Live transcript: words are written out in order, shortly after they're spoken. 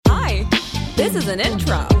This is an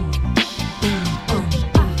intro.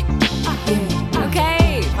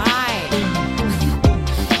 Okay, fine.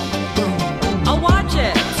 I'll watch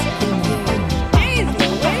it. Jeez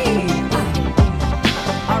Louise.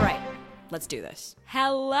 All right, let's do this.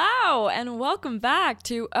 Hello, and welcome back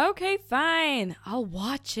to Okay, Fine, I'll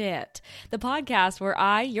Watch It, the podcast where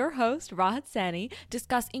I, your host, Rahat Sani,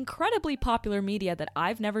 discuss incredibly popular media that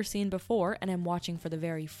I've never seen before and am watching for the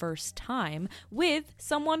very first time with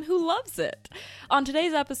someone who loves it. On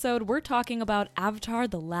today's episode, we're talking about Avatar: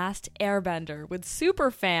 The Last Airbender with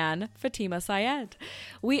superfan Fatima Syed.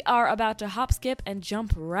 We are about to hop, skip, and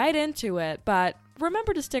jump right into it, but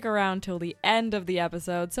remember to stick around till the end of the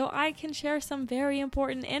episode so I can share some very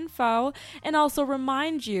important info and also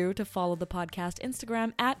remind you to follow the podcast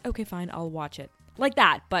Instagram at Okay Fine I'll Watch It. Like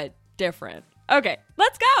that, but different. Okay,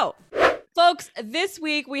 let's go! Folks, this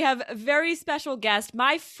week we have a very special guest,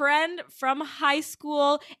 my friend from high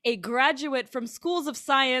school, a graduate from schools of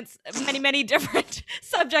science, many different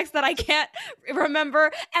subjects that I can't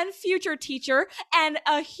remember, and future teacher, and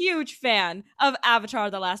a huge fan of Avatar: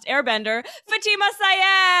 The Last Airbender, Fatima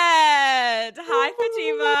Syed! Hi,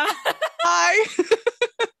 Fatima! Hi!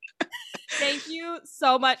 Thank you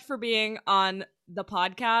so much for being on the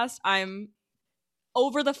podcast. I'm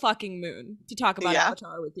over the fucking moon to talk about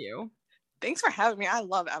Avatar with you. Thanks for having me. I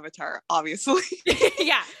love Avatar, obviously.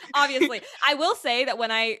 Yeah, obviously. I will say that when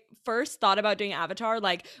I first thought about doing Avatar,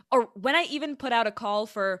 or when I even put out a call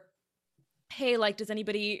for, hey, does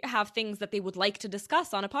anybody have things that they would like to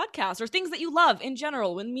discuss on a podcast or things that you love in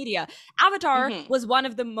general in media? Avatar was one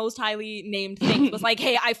of the most highly named things. It was like,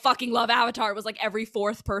 hey, I fucking love Avatar. It was like every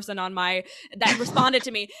fourth person that responded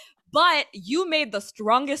to me. But you made the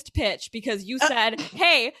strongest pitch because you said,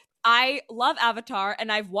 hey, I love Avatar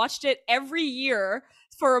and I've watched it every year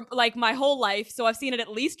for my whole life. So I've seen it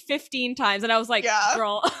at least 15 times. And I was like,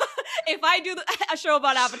 girl, if I do a show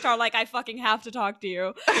about Avatar, I fucking have to talk to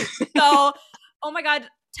you. So, oh my God,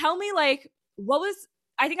 tell me what was,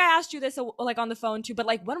 I think I asked you this on the phone too, but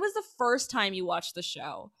when was the first time you watched the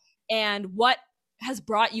show and what has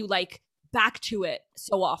brought you back to it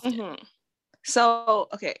so often? Mm-hmm.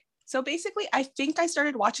 So basically, I think I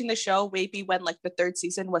started watching the show maybe when the third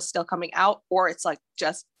season was still coming out, or it's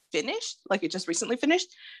just finished, it just recently finished.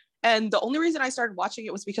 And the only reason I started watching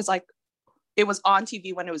it was because it was on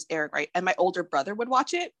TV when it was airing, right? And my older brother would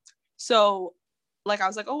watch it. So I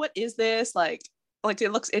was like, oh, what is this? It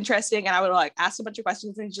looks interesting. And I would ask a bunch of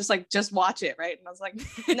questions and just watch it, right? And I was like,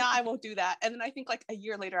 nah, I won't do that. And then I think a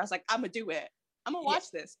year later, I was like, I'm gonna do it. I'm gonna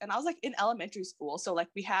watch this. And I was in elementary school. So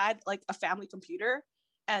we had a family computer.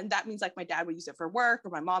 And that means my dad would use it for work,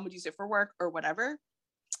 or my mom would use it for work, or whatever.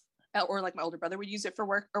 Or my older brother would use it for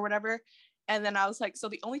work or whatever. And then I was so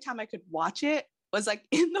the only time I could watch it was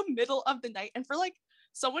in the middle of the night. And for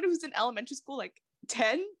someone who's in elementary school,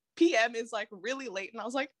 10 p.m. is really late. And I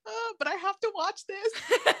was but I have to watch this.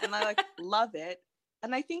 And I love it.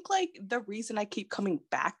 And I think the reason I keep coming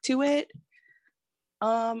back to it,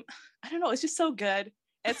 I don't know, it's just so good.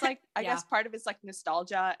 It's I guess part of it's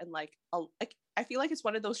nostalgia and I feel it's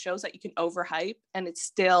one of those shows that you can overhype and it's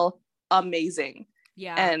still amazing.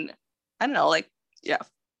 Yeah. And I don't know, it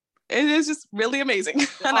is just really amazing.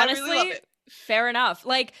 And honestly, I really love it. Fair enough.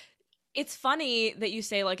 It's funny that you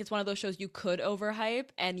say it's one of those shows you could overhype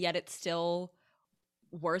and yet it's still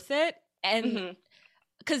worth it. And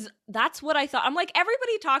because that's what I thought. I'm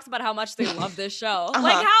everybody talks about how much they love this show.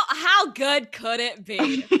 How good could it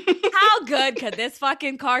be? How good could this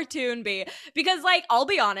fucking cartoon be? Because I'll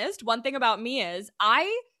be honest, one thing about me is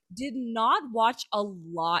I did not watch a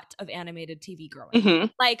lot of animated TV growing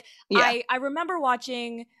up. I remember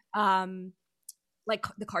watching the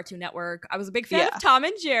Cartoon Network. I was a big fan of Tom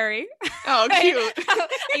and Jerry. Oh, cute.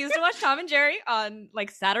 I used to watch Tom and Jerry on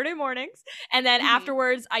Saturday mornings. And then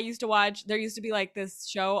afterwards I used to watch, there used to be this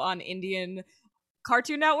show on Indian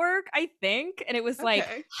Cartoon Network, I think, and it was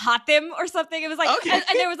Hatim or something. It was and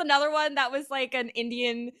there was another one that was an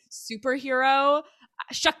Indian superhero,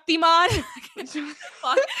 Shaktiman.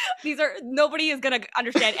 Fuck. Nobody is gonna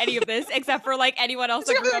understand any of this except for anyone else.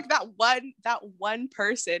 It's really that one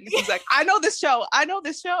person who's I know this show. Yeah,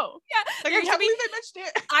 I can't believe I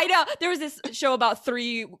mentioned it. I know there was this show about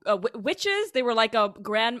three witches. They were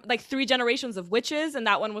three generations of witches, and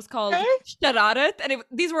that one was called Shararat. And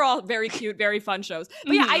these were all very cute, very fun shows.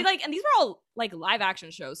 But yeah, and these were all live action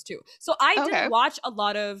shows too. So I didn't watch a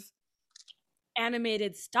lot of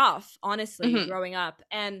animated stuff, honestly, growing up.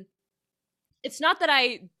 And it's not that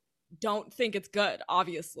I don't think it's good,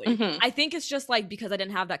 obviously. I think it's just because I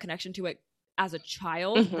didn't have that connection to it as a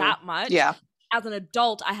child that much. Yeah. As an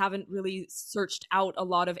adult, I haven't really searched out a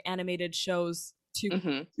lot of animated shows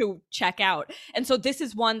to check out. And so this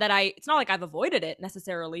is one that it's not like I've avoided it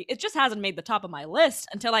necessarily. It just hasn't made the top of my list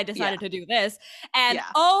until I decided to do this. And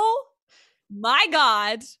oh my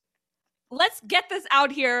God, let's get this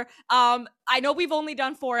out here. I know we've only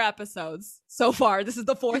done 4 episodes so far. This is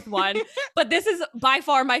the 4th one, but this is by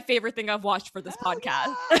far my favorite thing I've watched for this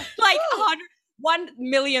podcast. Like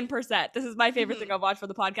 1,000,000%. This is my favorite thing I've watched for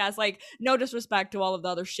the podcast. Like, no disrespect to all of the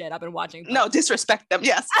other shit I've been watching. No, disrespect them.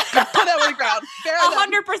 Yes. Put that on the ground.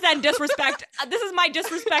 100% disrespect. This is my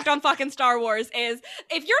disrespect on fucking Star Wars is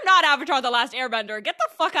if you're not Avatar The Last Airbender, get the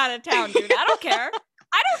fuck out of town, dude. I don't care.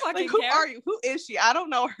 I don't fucking like, who care. Who are you? Who is she? I don't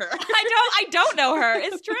know her. I don't know her.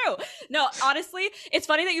 It's true. No, honestly, it's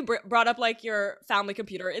funny that you brought up like your family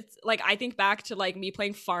computer. It's like I think back to like me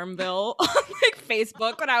playing Farmville on like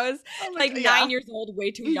Facebook when I was 9 years old,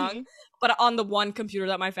 way too young, but on the one computer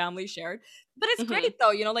that my family shared. But it's great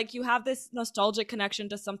though, you know, like you have this nostalgic connection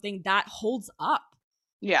to something that holds up.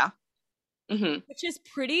 Yeah. Which is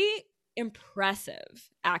pretty impressive,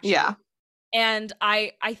 actually. Yeah. And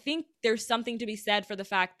I think there's something to be said for the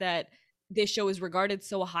fact that this show is regarded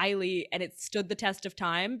so highly and it stood the test of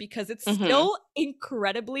time because it's still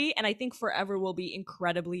incredibly, and I think forever will be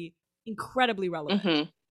incredibly, incredibly relevant.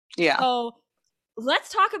 Yeah. So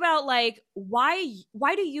let's talk about like why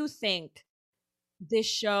do you think this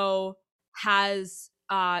show has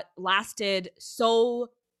lasted so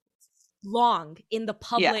long in the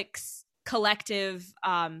public's collective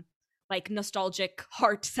like nostalgic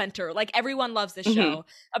heart center? Like everyone loves this show.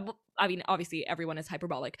 I mean, obviously everyone is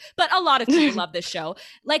hyperbolic, but a lot of people love this show.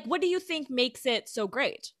 Like, what do you think makes it so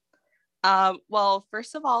great? Well,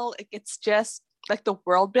 first of all, it's just like the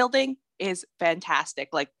world building is fantastic.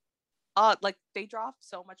 Like they draw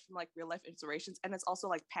so much from like real life inspirations, and it's also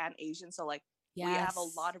like pan-Asian. So like we have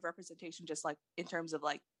a lot of representation just like in terms of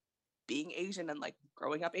like being Asian and like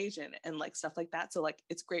growing up Asian and like stuff like that. So like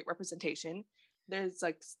it's great representation. There's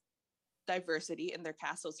like diversity in their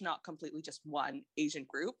cast, so it's not completely just one Asian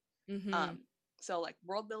group. So like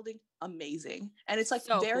world building, amazing, and it's like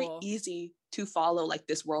so very easy to follow like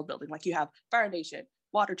this world building. Like you have Fire Nation,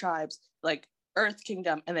 Water Tribes, like Earth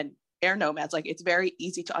Kingdom, and then Air Nomads. Like it's very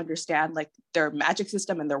easy to understand like their magic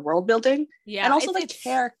system and their world building. Yeah, and also the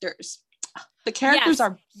characters. The characters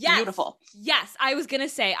are beautiful. Yes, I was gonna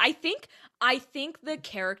say. I think the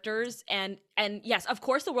characters and yes, of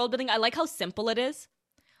course, the world building. I like how simple it is.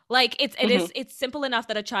 Like it's simple enough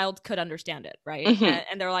that a child could understand it, right?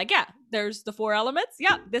 And they're like, yeah, there's the 4 elements.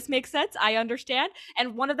 Yeah, this makes sense. I understand.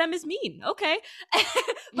 And one of them is mean. Okay.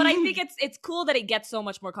 But I think it's cool that it gets so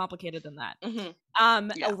much more complicated than that.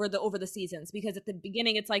 Over the seasons, because at the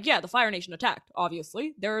beginning it's like, yeah, the Fire Nation attacked.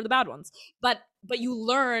 Obviously, they're the bad ones. But you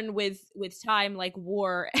learn with time, like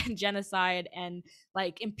war and genocide and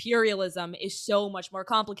like imperialism is so much more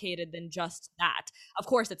complicated than just that. Of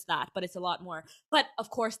course it's that, but it's a lot more. But of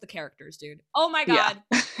course the characters, dude. Oh my God.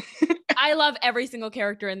 Yeah. I love every single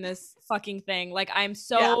character in this fucking thing. Like I'm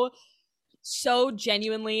so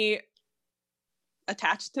genuinely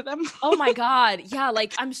attached to them. Oh my God. Yeah,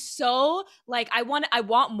 like I'm so like I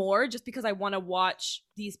want more just because I want to watch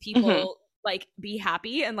these people like be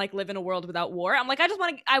happy and like live in a world without war. I'm like,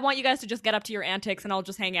 I want you guys to just get up to your antics and I'll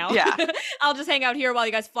just hang out. Yeah. I'll just hang out here while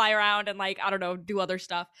you guys fly around and like, I don't know, do other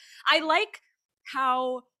stuff. I like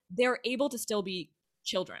how they're able to still be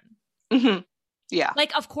children. Yeah.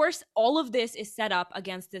 Like, of course, all of this is set up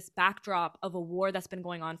against this backdrop of a war that's been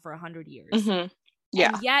going on for 100 years.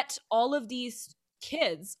 Yeah. And yet all of these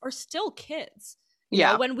kids are still kids. You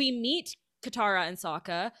know, when we meet Katara and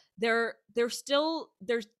Sokka, they're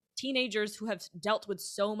teenagers who have dealt with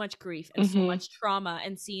so much grief and so much trauma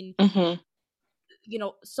and seen, you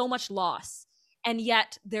know, so much loss. And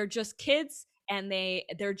yet they're just kids and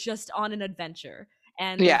they're just on an adventure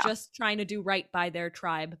and they're just trying to do right by their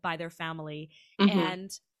tribe, by their family.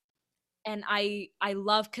 And I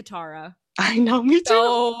love Katara. I know, me too.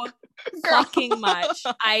 So fucking much.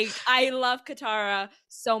 I love Katara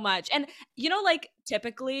so much. And you know, like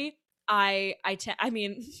typically I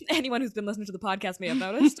mean, anyone who's been listening to the podcast may have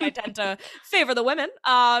noticed I tend to favor the women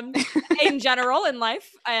in general in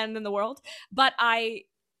life and in the world. But I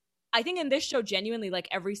think in this show, genuinely, like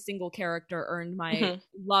every single character earned my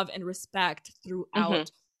love and respect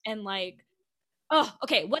throughout. And like, oh,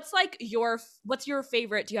 okay. What's your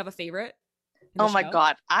favorite? Do you have a favorite? Oh my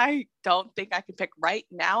God. I don't think I can pick right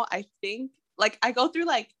now. I think like I go through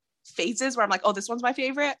like phases where I'm like, oh, this one's my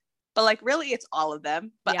favorite. But like really it's all of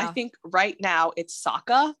them. But I think right now it's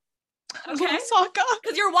Sokka. Okay. Sokka.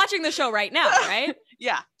 Because you're watching the show right now, right?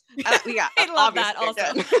 Yeah. I love that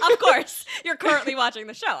also. Of course. You're currently watching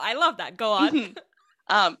the show. I love that. Go on.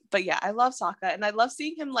 But yeah, I love Sokka and I love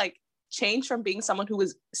seeing him like change from being someone who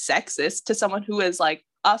was sexist to someone who is like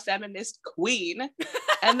a feminist queen.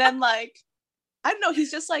 And then like, I don't know,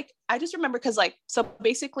 he's just like, I just remember because like, so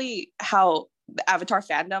basically how the Avatar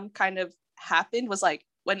fandom kind of happened was like,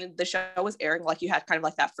 when the show was airing, like you had kind of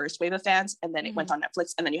like that first wave of fans, and then it went on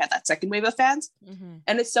Netflix, and then you had that second wave of fans.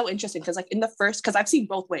 And it's so interesting because like in the first, because I've seen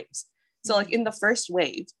both waves. So like in the first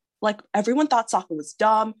wave, like everyone thought Sokka was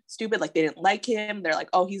dumb, stupid, like they didn't like him. They're like,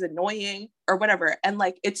 oh, he's annoying or whatever. And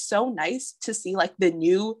like, it's so nice to see like the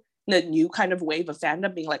new kind of wave of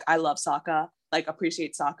fandom being like, I love Sokka, like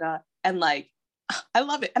appreciate Sokka. And like, I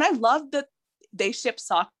love it. And I love that they ship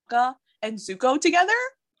Sokka and Zuko together.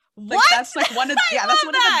 Like, what? That's like one of that's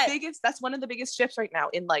one that. of the biggest. That's one of the biggest ships right now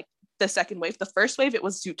in like the second wave. The first wave, it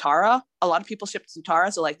was Zutara. A lot of people shipped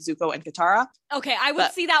Zutara, so like Zuko and Katara. Okay, I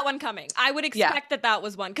would see that one coming. I would expect that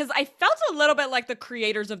was one because I felt a little bit like the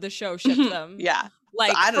creators of the show shipped them. Yeah,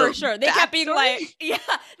 like so, for sure. They kept being like, you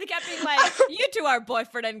two are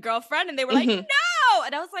boyfriend and girlfriend, and they were like, no.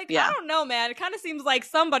 And I was like, I don't know, man. It kind of seems like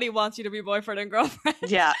somebody wants you to be boyfriend and girlfriend.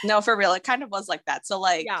 Yeah, no, for real. It kind of was like that. So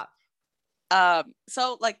like,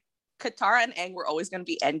 so like Katara and Aang were always going to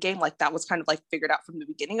be endgame. Like that was kind of like figured out from the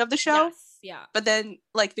beginning of the show. Yes, yeah. But then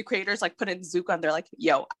like the creators like put in Zuko and they're like,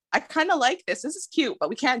 yo, I kind of like this. This is cute, but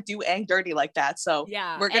we can't do Aang dirty like that. So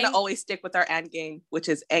we're going to always stick with our endgame, which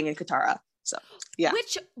is Aang and Katara. So yeah.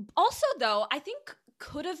 Which also though, I think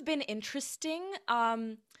could have been interesting.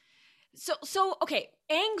 So okay,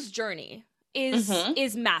 Aang's journey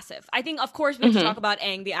is massive. I think, of course, we have to talk about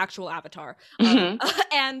Aang, the actual Avatar,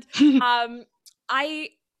 and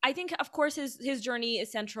I think, of course, his journey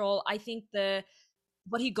is central. I think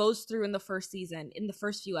what he goes through in the first season, in the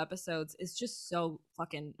first few episodes, is just so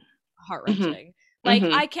fucking heart-wrenching. Like,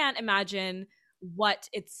 I can't imagine what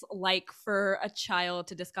it's like for a child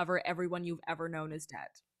to discover everyone you've ever known is dead.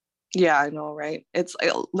 Yeah, I know, right? It's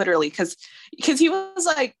literally because he was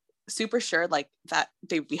like super sure like that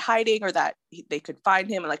they'd be hiding or that they could find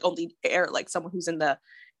him, and like only like someone who's in the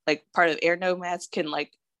like part of air nomads can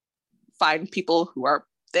like find people who are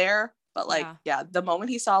there. But like the moment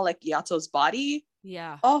he saw like Yato's body,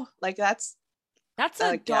 like that's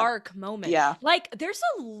a dark moment. Yeah, like there's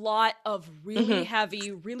a lot of really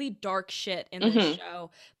heavy, really dark shit in this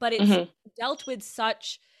show, but it's dealt with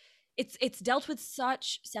such it's dealt with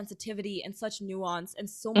such sensitivity and such nuance, and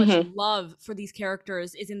so much love for these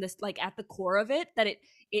characters is in this, like at the core of it, that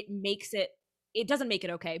it makes it doesn't make it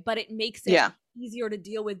okay, but it makes it easier to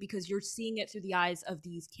deal with because you're seeing it through the eyes of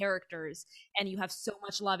these characters and you have so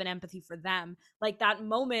much love and empathy for them. Like that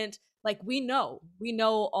moment, like we know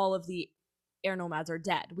all of the air nomads are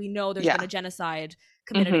dead. We know there's been a genocide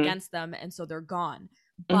committed against them, and so they're gone.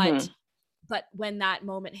 But when that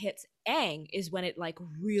moment hits Aang is when it like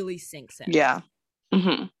really sinks in. Yeah.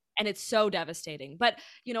 And it's so devastating. But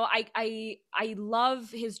you know, I love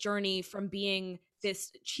his journey from being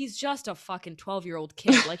he's just a fucking 12-year-old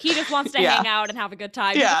kid. Like he just wants to hang out and have a good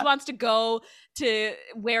time. He just wants to go to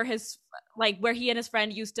where he and his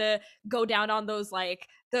friend used to go down on those like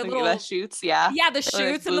the little chutes, the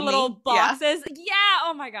chutes and the little boxes.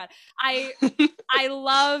 Oh my god, I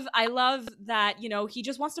love that. You know, he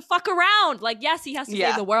just wants to fuck around. Like, yes, he has to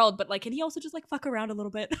save the world, but like, can he also just like fuck around a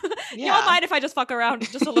little bit? You don't mind if I just fuck around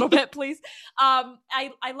just a little bit, please?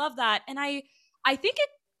 I love that, and I think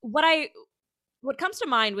what comes to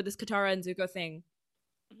mind with this Katara and Zuko thing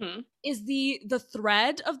is the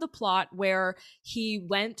thread of the plot where he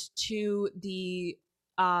went to the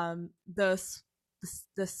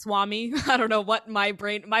Swami. I don't know what my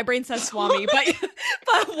brain says Swami,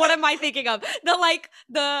 but what am I thinking of?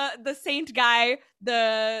 The saint guy,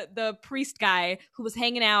 the priest guy who was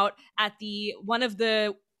hanging out at one of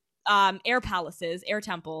the air palaces, air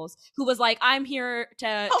temples, who was like, I'm here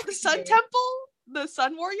to the Sun Temple, the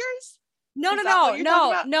Sun Warriors. No.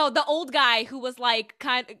 The old guy who was like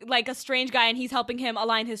kind of like a strange guy, and he's helping him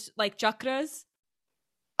align his like chakras.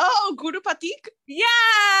 Oh, Guru Patik? Yeah,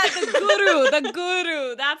 the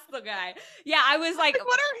guru. That's the guy. Yeah, I was like,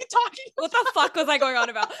 what are we talking about? What the fuck was I going on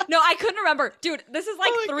about? No, I couldn't remember. Dude, this is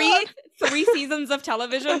like three seasons of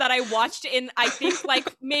television that I watched in, I think,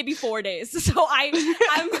 like maybe 4 days. So I'm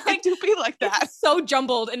like, I do be like that. So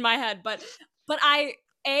jumbled in my head. But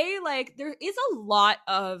like there is a lot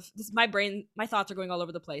of this. My thoughts are going all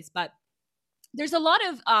over the place, but there's a lot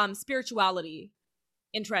of spirituality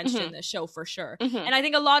entrenched in this show for sure. And I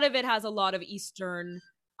think a lot of it has a lot of Eastern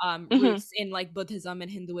roots in like Buddhism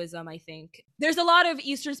and Hinduism. I think there's a lot of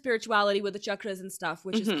Eastern spirituality with the chakras and stuff,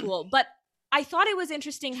 which is cool. But I thought it was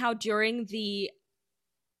interesting how during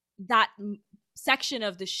that section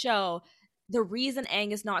of the show, the reason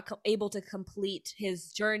Aang is not able to complete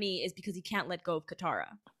his journey is because he can't let go of Katara.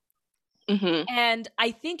 Mm-hmm. And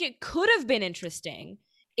I think it could have been interesting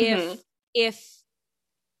Mm-hmm. if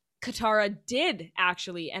Katara did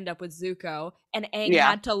actually end up with Zuko and Aang Yeah.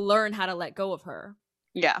 had to learn how to let go of her.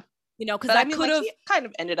 Yeah. You know, because But that I mean, could like, have. he kind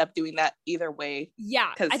of ended up doing that either way.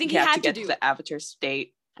 Yeah, Because I think he he had to had to get do. to the Avatar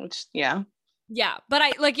state, which, yeah. Yeah, but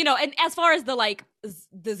I like, you know, and as far as the like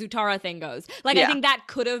the Zutara thing goes, like I Yeah. think that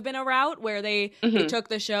could have been a route where they Mhm. took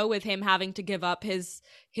the show with him having to give up his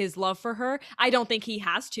love for her. I don't think he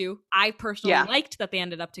has to. I personally Yeah. liked that they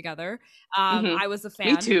ended up together. Mhm. I was a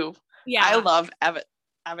fan. Me too. Yeah, I love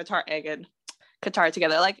Avatar, Aang, and Katara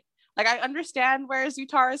together. Like I understand where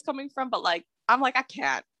Zutara is coming from, but like I'm like I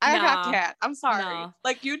can't. I Nah. can't. I'm sorry. Nah.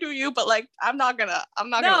 Like you do you, but like I'm not gonna.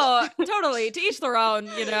 No, totally. To each their own.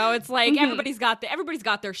 You know, it's like Mhm. everybody's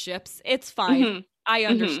got their ships. It's fine. Mhm. I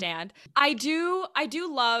understand. I do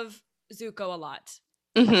love Zuko a lot.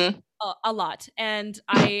 Mhm. A lot, and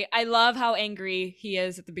I love how angry he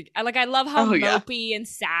is at the beginning. Like I love how Oh, yeah. mopey and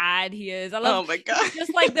sad he is. I Oh love my god.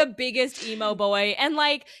 just like the biggest emo boy, and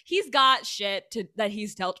like he's got shit that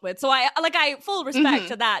he's dealt with. So I full respect Mhm.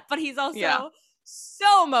 to that, but he's also Yeah.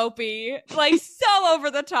 so mopey, like so over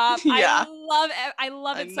the top. Yeah. I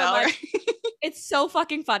love I it so know, much. right? It's so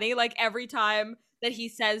fucking funny. Like every time that he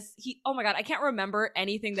says oh my god, I can't remember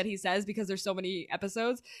anything that he says because there's so many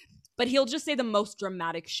episodes, but he'll just say the most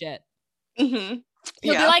dramatic shit. Mhm.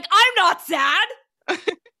 He'll be Yeah. like, I'm not sad.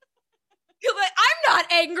 He'll be like, I'm not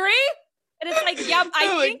angry. And it's like, yep, Oh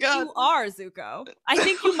my I think God. you are, Zuko. I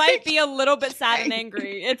think you might be a little bit sad and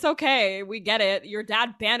angry. It's okay. We get it. Your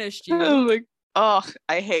dad banished you. Oh my. Oh,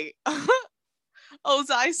 I hate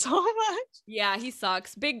Ozai so much. Yeah, he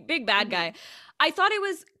sucks. Big bad guy. I thought it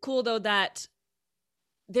was cool though that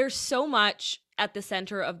there's so much at the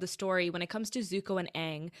center of the story when it comes to Zuko and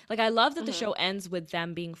Aang. Like I love that the Mhm. show ends with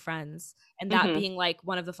them being friends and that Mhm. being like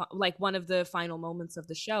one of the final moments of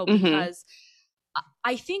the show, Mhm. because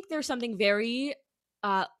I think there's something very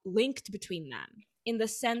linked between them in the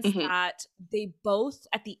sense Mhm. that they both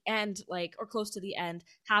at the end, like, or close to the end,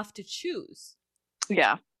 have to choose.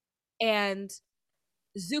 Yeah. And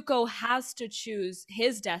Zuko has to choose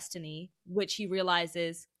his destiny, which he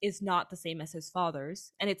realizes is not the same as his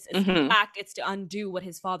father's. And it's in Mhm. fact, it's to undo what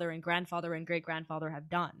his father and grandfather and great-grandfather have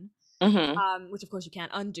done. Mhm. Which of course you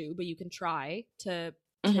can't undo, but you can try to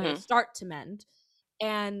Mhm. start to mend.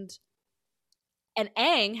 And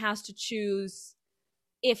Aang has to choose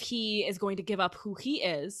if he is going to give up who he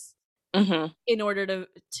is Mhm. in order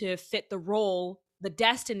to fit the role, the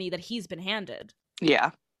destiny that he's been handed.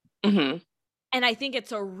 Yeah. Mhm. And I think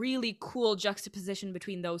it's a really cool juxtaposition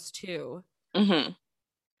between those two. Mhm.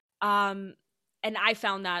 And I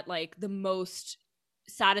found that like the most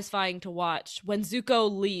satisfying to watch. When Zuko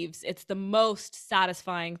leaves, it's the most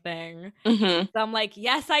satisfying thing. Mhm. So I'm like,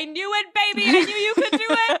 yes, I knew it, baby. I knew you could do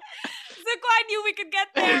it. Zuko, I knew we could get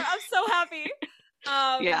there. I'm so happy.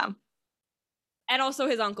 Yeah. And also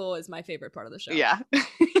his uncle is my favorite part of the show. Yeah.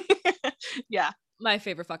 Yeah. My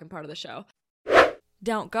favorite fucking part of the show.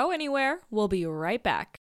 Don't go anywhere. We'll be right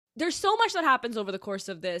back. There's so much that happens over the course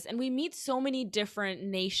of this, and we meet so many different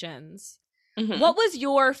nations. Mhm. What was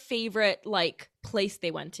your favorite, like, place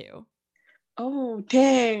they went to? Oh,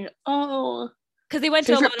 dang. Oh. Because they went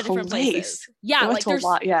to a Favorite lot of different place? places. Yeah, I went like to a there's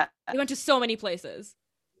lot, yeah. they went to so many places.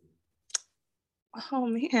 Oh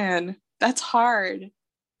man, that's hard.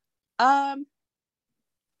 Um,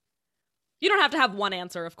 You don't have to have one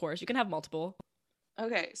answer, of course. You can have multiple.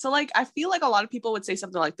 okay. So like I feel like a lot of people would say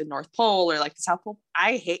something like the North Pole or like the South Pole.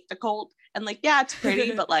 I hate the cold. And like, yeah, it's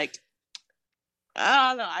pretty, but like I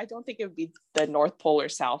don't know. I don't think it would be the North Pole or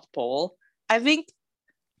South Pole. I think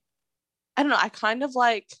I don't know. I kind of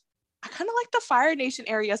like the Fire Nation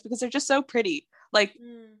areas because they're just so pretty. Like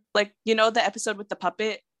you know the episode with the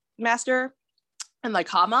puppet master and like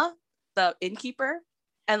Hama, the innkeeper,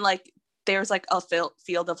 and like there's like a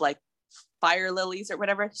field of like fire lilies or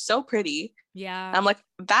whatever. So pretty. Yeah. And I'm like,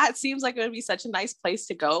 that seems like it would be such a nice place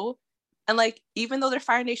to go. And like, even though they're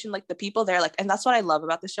Fire Nation, like the people there, like, and that's what I love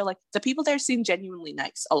about the show. Like the people there seem genuinely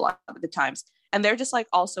nice a lot of the times. And they're just like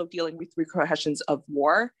also dealing with repercussions of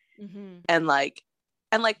war. Mm-hmm. And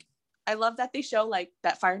I love that they show like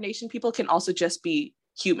that Fire Nation people can also just be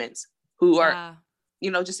humans who are, you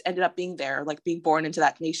know, just ended up being there, like being born into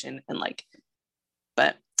that nation. And like,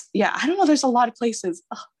 but yeah, I don't know. There's a lot of places.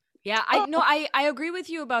 Ugh. Yeah, I agree with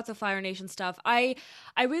you about the Fire Nation stuff. I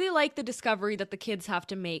really like the discovery that the kids have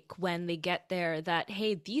to make when they get there that,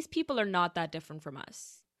 hey, these people are not that different from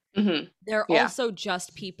us. Mm-hmm. They're Yeah. also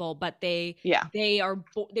just people, but they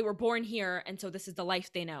were born here, and so this is the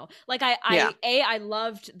life they know. Like I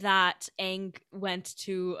loved that Aang went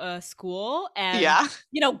to a school and Yeah.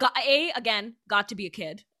 you know got to be a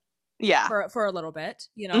kid. Yeah. for a little bit,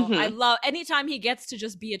 you know. I love anytime he gets to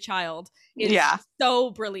just be a child is so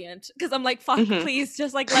brilliant, because I'm like, fuck, please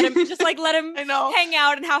just like let him I know. hang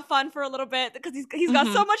out and have fun for a little bit, because he's got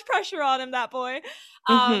so much pressure on him, that boy.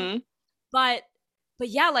 But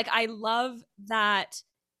yeah, like I love that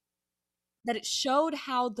it showed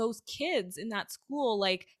how those kids in that school,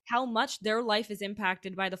 like how much their life is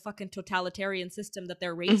impacted by the fucking totalitarian system that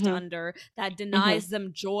they're raised under, that denies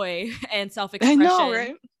them joy and self-expression. I know,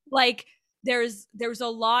 right? Like there's a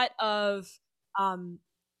lot of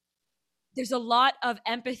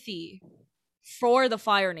empathy for the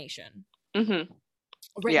Fire Nation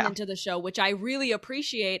written into the show, which I really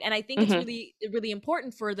appreciate, and I think it's really, really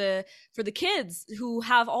important for the kids who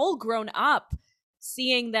have all grown up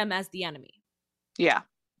seeing them as the enemy. Yeah,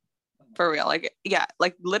 for real. Like, yeah,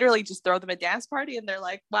 like literally just throw them a dance party and they're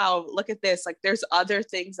like, wow, look at this, like there's other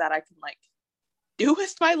things that I can like do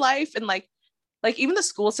with my life. And like even the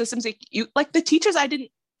school systems, like the teachers, I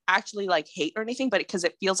didn't actually like hate or anything, but because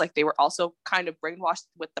it feels like they were also kind of brainwashed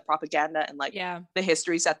with the propaganda and like the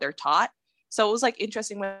histories that they're taught. So it was like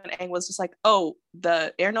interesting when Aang was just like, oh,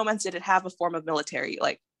 the Air Nomads didn't have a form of military,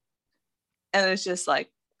 like, and it's just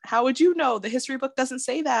like, how would you know? The history book doesn't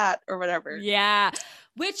say that or whatever. Yeah.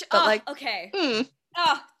 Which, okay.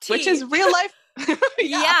 Which is real life.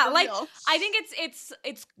 Like real. I think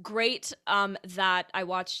it's great that I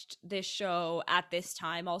watched this show at this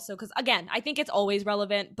time also, because again, I think it's always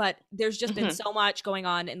relevant, but there's just been so much going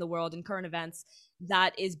on in the world and current events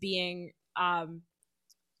that is being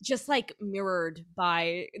just like mirrored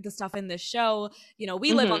by the stuff in this show. You know,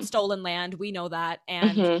 we live on stolen land, we know that,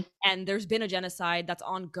 and there's been a genocide that's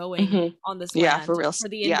ongoing on this land for real, for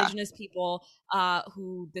the indigenous people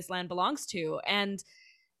who this land belongs to, and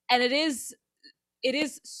it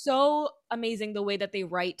is so amazing the way that they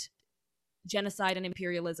write genocide and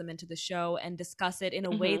imperialism into the show and discuss it in a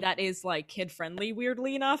way that is like kid friendly,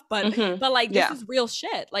 weirdly enough, but like this is real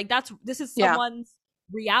shit. Like this is someone's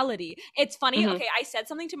reality. It's funny. Okay, I said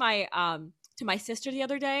something to my sister the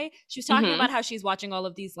other day. She was talking about how she's watching all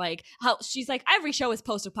of these, like how she's like, every show is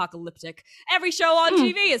post-apocalyptic, every show on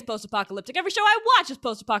TV is post-apocalyptic, every show I watch is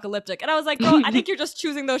post-apocalyptic. And I was like, girl, I think you're just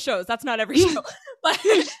choosing those shows. That's not every show. but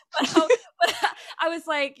I was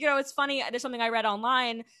like, you know, it's funny, there's something I read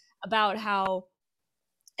online about how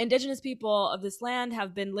indigenous people of this land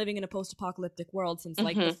have been living in a post-apocalyptic world since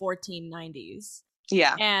like the 1490s.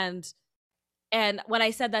 And when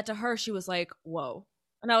I said that to her, she was like, whoa.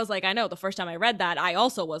 And I was like, I know, the first time I read that, I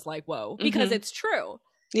also was like, whoa, because it's true.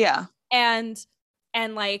 Yeah. And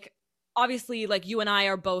like, obviously, like you and I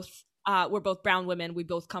are both, we're both brown women. We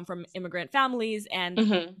both come from immigrant families,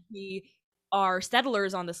 and we are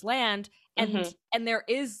settlers on this land. And there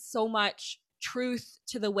is so much truth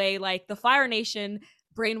to the way like the Fire Nation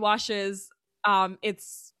brainwashes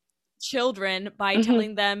its children by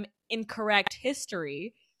telling them incorrect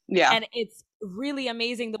history. Yeah. And it's really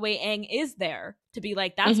amazing the way Aang is there to be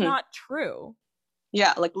like, that's not true.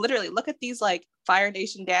 Yeah, like literally look at these like Fire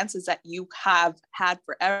Nation dances that you have had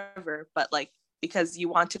forever, but like because you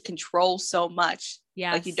want to control so much,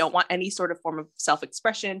 like you don't want any sort of form of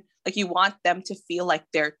self-expression, like you want them to feel like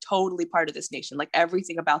they're totally part of this nation, like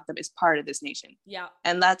everything about them is part of this nation. Yeah.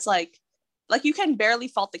 And that's like you can barely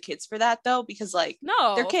fault the kids for that though, because like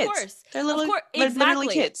they're kids. Of course. They're literally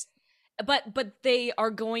kids. But they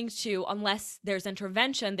are going to, unless there's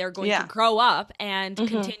intervention, they're going to grow up and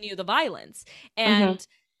continue the violence. And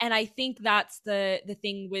I think that's the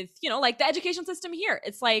thing with, you know, like the education system here.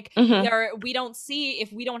 It's like we don't see,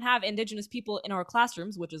 if we don't have indigenous people in our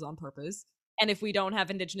classrooms, which is on purpose, and if we don't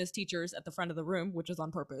have indigenous teachers at the front of the room, which is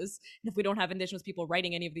on purpose, and if we don't have indigenous people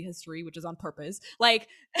writing any of the history, which is on purpose, like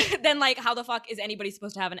then like how the fuck is anybody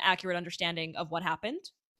supposed to have an accurate understanding of what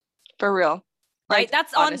happened? For real. Right,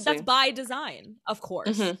 that's by design, of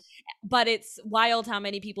course. But it's wild how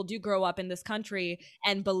many people do grow up in this country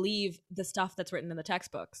and believe the stuff that's written in the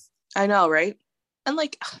textbooks. I know, right? And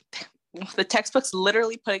like the textbooks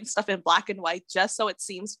literally putting stuff in black and white just so it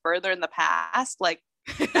seems further in the past. Like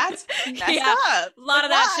that's messed up. A lot of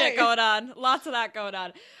that shit going on. Lots of that going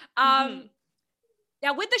on.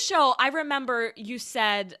 Yeah, with the show, I remember you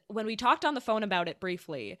said when we talked on the phone about it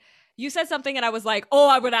briefly, you said something and I was like, oh,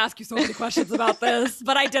 I would ask you so many questions about this,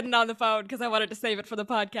 but I didn't on the phone because I wanted to save it for the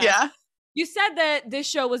podcast. Yeah. You said that this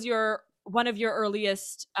show was one of your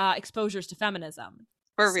earliest exposures to feminism.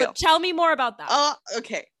 For real. So tell me more about that.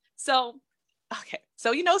 Okay. So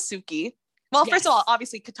you know Suki. Well, first of all,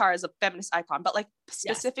 obviously Katara is a feminist icon, but like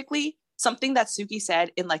specifically something that Suki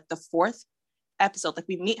said in like the 4th episode, like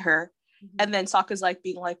we meet her and then Sokka's like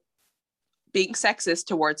being sexist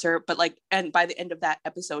towards her, but like, and by the end of that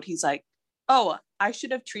episode he's like, oh, I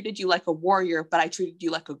should have treated you like a warrior, but I treated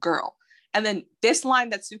you like a girl. And then this line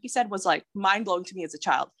that Suki said was like mind blowing to me as a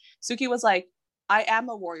child. Suki was like, I am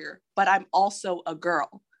a warrior, but I'm also a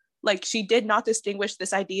girl. Like, she did not distinguish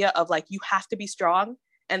this idea of like, you have to be strong,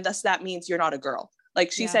 and thus that means you're not a girl.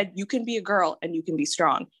 Like, she said, you can be a girl and you can be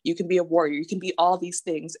strong. You can be a warrior. You can be all these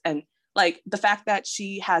things. And like, the fact that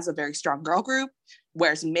she has a very strong girl group,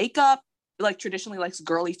 wears makeup, like traditionally likes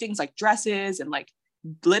girly things like dresses and like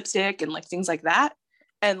lipstick and like things like that.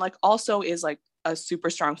 And like also is like a super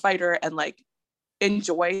strong fighter and like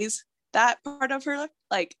enjoys that part of her.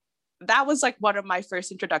 Like, that was like one of my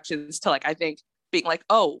first introductions to like, I think being like,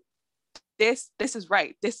 oh, this is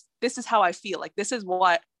right. This is how I feel. Like, this is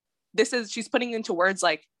what this is. She's putting into words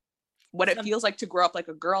like what it feels like to grow up like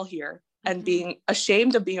a girl here and being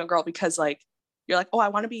ashamed of being a girl, because like you're like, oh, I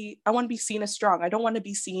want to be seen as strong. I don't want to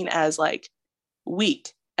be seen as like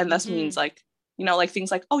weak. And thus means like, you know, like things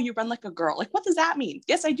like, oh, you run like a girl. Like, what does that mean?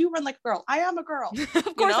 Yes, I do run like a girl. I am a girl.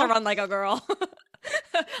 Of course, I run like a girl.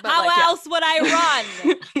 How like, else would I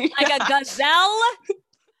run? Like a gazelle?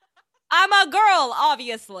 I'm a girl,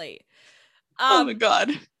 obviously. Oh my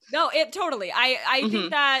God. No, it totally. I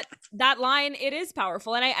think that line, it is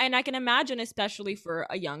powerful, and I can imagine, especially for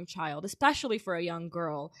a young child, especially for a young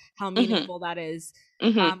girl, how meaningful that is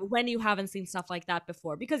when you haven't seen stuff like that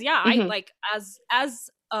before. Because I like as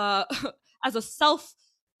a self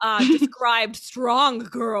described strong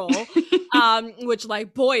girl, which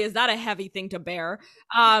like, boy, is that a heavy thing to bear.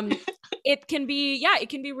 It can be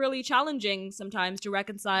really challenging sometimes to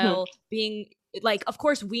reconcile being like, of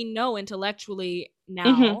course we know intellectually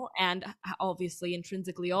now and obviously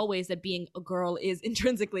intrinsically always that being a girl is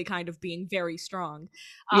intrinsically kind of being very strong,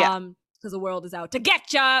 because the world is out to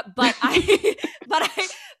get ya. But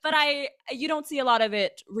I you don't see a lot of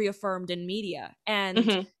it reaffirmed in media,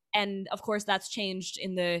 and of course that's changed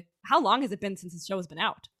in the, how long has it been since the show has been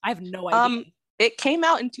out? I have no idea. It came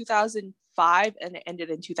out in 2005 and it ended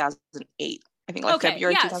in 2008. I think like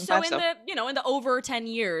February 2005. So in the over 10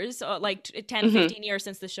 years, like 10, 15 years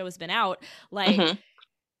since the show has been out, like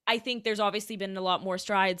I think there's obviously been a lot more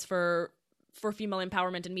strides for female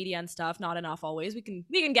empowerment in media and stuff. Not enough always. We can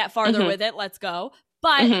get farther with it. Let's go.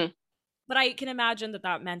 But I can imagine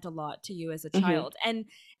that meant a lot to you as a child. And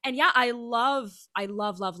yeah, I love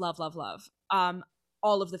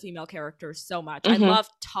all of the female characters so much. I love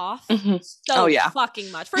Toph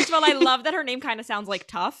fucking much. First of all, I love that her name kind of sounds like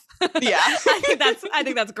tough. Yeah. I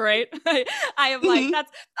think that's great. I am like,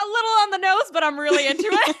 that's a little on the nose, but I'm really into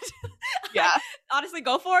it. Yeah. Honestly,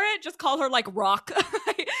 go for it. Just call her like Rock.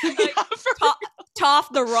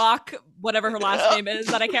 Toph the Rock, whatever her last name is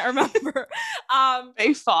that I can't remember.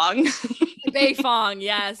 Beifong. Beifong,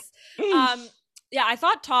 yes. Yeah, I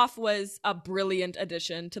thought Toph was a brilliant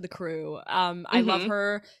addition to the crew. I love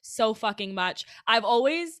her so fucking much. I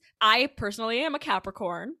personally am a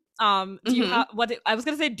Capricorn. Do you have I was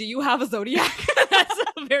gonna say, do you have a zodiac? That's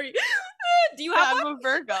a very. Do you have one? I'm a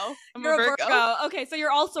Virgo. You're a Virgo. Okay, so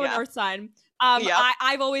you're also an Earth sign.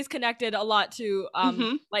 I've always connected a lot to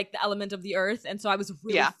like the element of the Earth, and so I was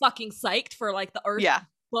really fucking psyched for like the Earth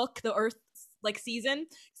book, the Earth like season.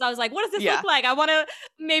 So I was like, what does this look like? I want to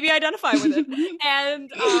maybe identify with it.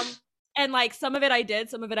 And like some of it I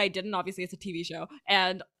did, some of it I didn't. Obviously it's a TV show,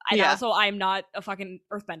 and also I'm not a fucking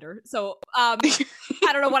earthbender, so I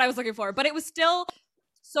don't know what I was looking for, but it was still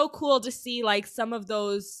so cool to see like some of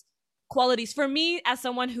those qualities for me as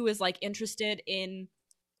someone who is like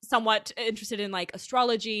somewhat interested in like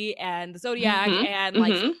astrology and the zodiac and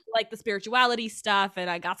like the spirituality stuff, and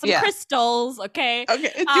I got some crystals. Okay,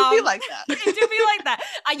 it do be like that. It do be like that.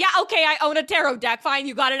 Okay, I own a tarot deck. Fine,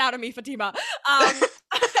 you got it out of me, Fatima. I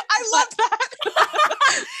love that.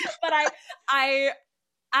 But I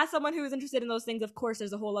as someone who is interested in those things, of course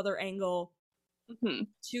there's a whole other angle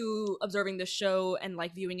to observing the show and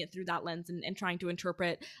like viewing it through that lens and trying to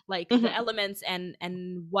interpret like the elements and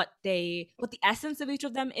what the essence of each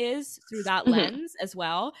of them is through that lens as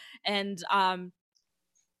well. And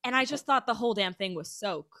I just thought the whole damn thing was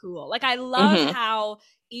so cool. Like, I love how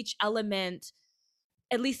each element,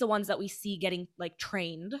 at least the ones that we see getting like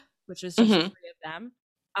trained, which is just 3 of them,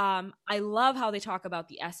 I love how they talk about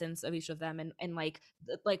the essence of each of them, and like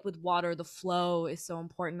with water, the flow is so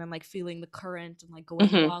important, and like feeling the current and like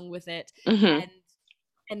going along with it, and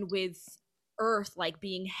with earth, like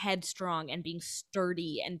being headstrong and being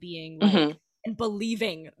sturdy and being like and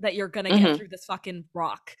believing that you're gonna get through this fucking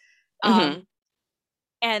rock, and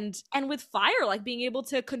with fire, like being able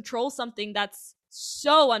to control something that's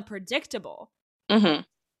so unpredictable.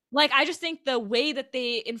 Like, I just think the way that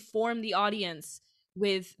they inform the audience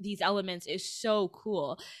with these elements is so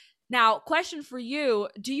cool. Now, question for you.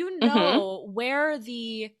 Do you know where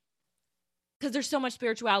because there's so much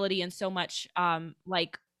spirituality and so much,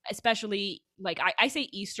 like, especially, like, I say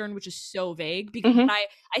Eastern, which is so vague, because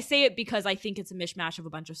I say it because I think it's a mishmash of a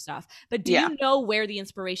bunch of stuff. But do you know where the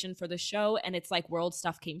inspiration for the show and its, like, world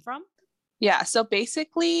stuff came from? Yeah, so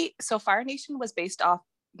basically, Fire Nation was based off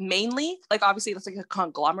mainly, like, obviously it's like a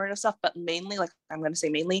conglomerate of stuff, but mainly, like, I'm going to say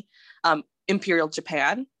mainly, Imperial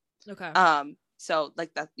Japan. Okay. So,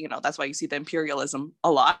 like, that, you know, that's why you see the imperialism a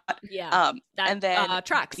lot. Yeah. And then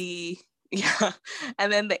tracks.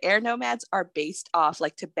 and then the air nomads are based off,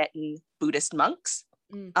 like, Tibetan Buddhist monks,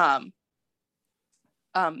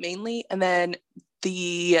 mainly. And then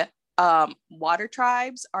the water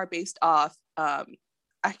tribes are based off, I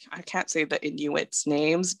can't say the Inuits'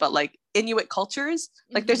 names, but, like, Inuit cultures.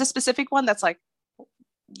 Like, there's a specific one that's, like,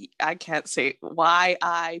 I can't say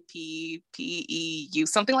YIPPEU,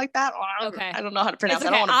 something like that. Okay. I don't know how to pronounce it.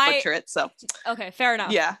 I don't want to butcher it. So. Okay, fair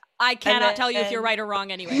enough. Yeah. I cannot tell you if you're right or wrong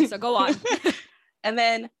anyway, so go on. And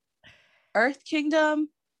then Earth Kingdom.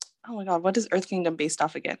 Oh my God, what is Earth Kingdom based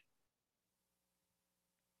off again?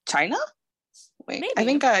 China? Wait, maybe.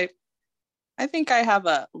 I think I have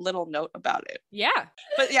a little note about it. Yeah.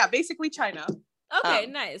 But yeah, basically China. Okay,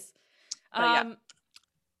 nice.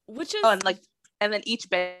 Which is and then each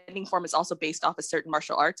bending form is also based off a certain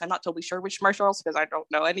martial arts. I'm not totally sure which martial arts because I don't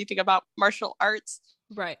know anything about martial arts.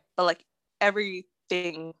 Right. But, like,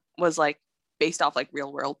 everything was, like, based off, like,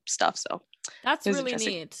 real world stuff. So that's really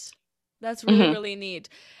neat. That's really, really neat.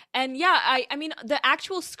 And yeah, I mean, the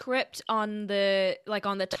actual script on the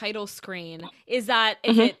title screen, is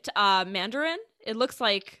it Mandarin? It looks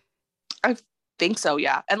like. I think so,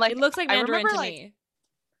 yeah. And, like, it looks like Mandarin to me.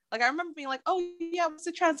 Like, I remember being like, oh yeah, what's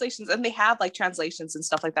the translations? And they have, like, translations and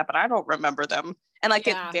stuff like that, but I don't remember them. And, like,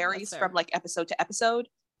 it varies from, like, episode to episode.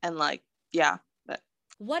 And, like, yeah.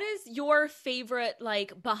 What is your favorite,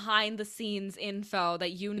 like, behind the scenes info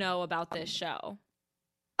that you know about this show?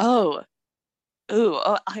 Oh,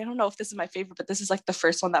 I don't know if this is my favorite, but this is, like, the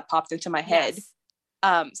first one that popped into my head.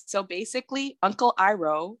 Yes. So basically, Uncle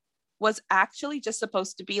Iroh was actually just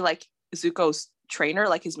supposed to be, like, Zuko's trainer,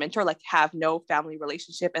 like, his mentor, like, have no family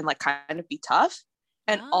relationship and, like, kind of be tough.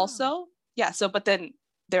 And also, yeah, so but then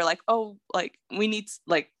they're like, oh, like, we need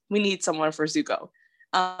someone for Zuko.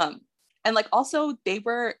 And, like, also they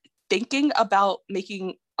were thinking about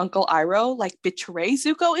making Uncle Iroh, like, betray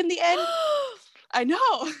Zuko in the end. I know.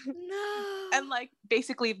 No. And, like,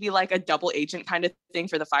 basically be, like, a double agent kind of thing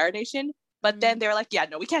for the Fire Nation. But then they're like, yeah,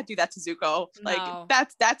 no, we can't do that to Zuko. Like,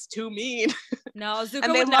 that's too mean. No, Zuko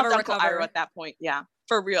and they would never Uncle recover. Iroh at that point. Yeah,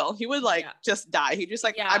 for real. He would, like, just die. He just,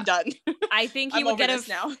 like, I'm done. I think he would get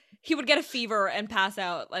a fever and pass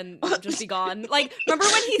out and just be gone. Like, remember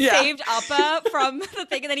when he saved Appa from the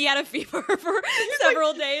thing and then he had a fever for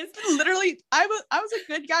several days? Literally, I was a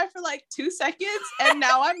good guy for, like, 2 seconds and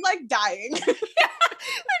now I'm, like, dying.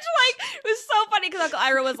 Which, like, it was so funny because Uncle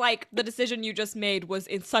Iroh was like, the decision you just made was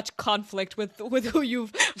in such conflict with who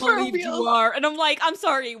you've believed you are. And I'm like, I'm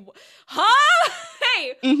sorry. Huh?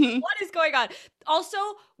 Hey, what is going on? Also,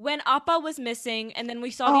 when Appa was missing and then we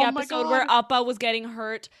saw the episode where Appa was getting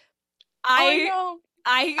hurt, I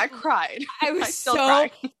cried. I was still cry.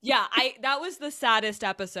 That was the saddest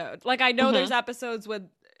episode. Like, I know there's episodes with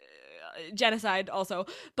genocide also,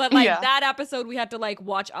 but, like, that episode we had to, like,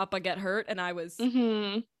 watch Appa get hurt and I was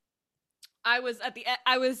I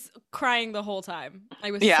was crying the whole time.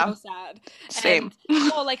 I was so sad. Same. And,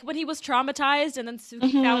 like, when he was traumatized and then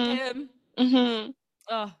Suki found him.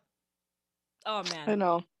 Oh man. I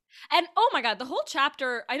know. And oh my God, the whole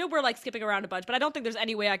chapter, I know we're, like, skipping around a bunch, but I don't think there's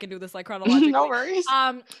any way I can do this, like, chronologically. No worries.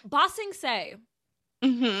 Ba Sing Se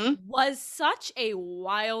was such a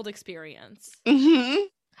wild experience.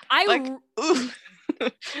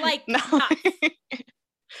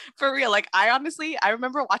 For real, like, I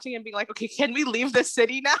remember watching and being like, okay, can we leave the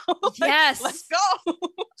city now? Like, yes, let's go.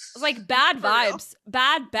 Like, bad vibes,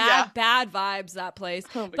 bad vibes, that place.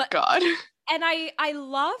 Oh my God. And I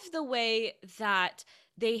love the way that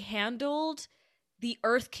they handled the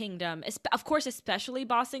Earth Kingdom, of course, especially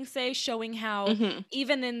Ba Sing Se, showing how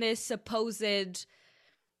even in this supposed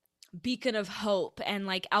beacon of hope and,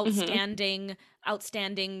 like, outstanding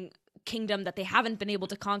kingdom that they haven't been able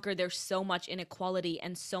to conquer, there's so much inequality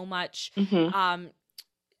and so much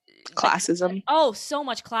classism. So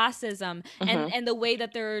much classism. And the way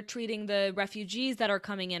that they're treating the refugees that are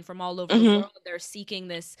coming in from all over the world, they're seeking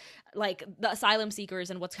this, like, the asylum seekers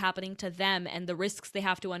and what's happening to them and the risks they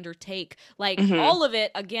have to undertake, like, all of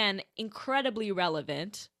it, again, incredibly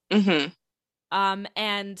relevant. And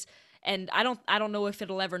I don't know if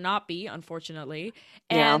it'll ever not be, unfortunately.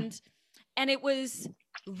 And it was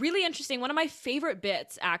Really interesting. One of my favorite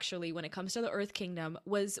bits, actually, when it comes to the Earth Kingdom,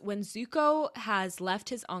 was when Zuko has left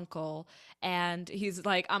his uncle, and he's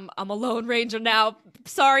like, "I'm a Lone Ranger now.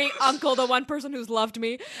 Sorry, uncle, the one person who's loved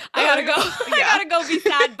me. I gotta go. I gotta go be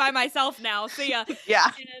sad by myself now. See ya."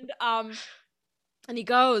 Yeah. And he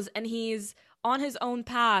goes, and he's on his own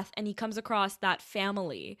path, and he comes across that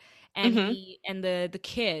family, and he and the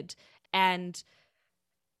kid, and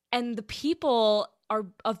the people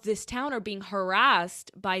of this town are being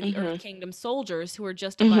harassed by the Earth Kingdom soldiers, who are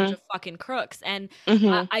just a bunch of fucking crooks. And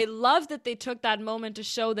I love that they took that moment to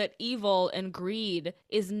show that evil and greed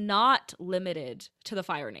is not limited to the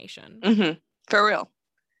Fire Nation. For real.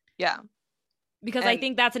 Yeah. Because I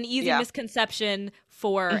think that's an easy misconception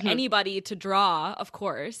for anybody to draw, of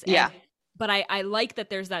course. But I like that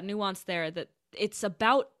there's that nuance there, that it's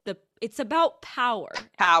about power.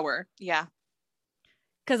 Power. Yeah.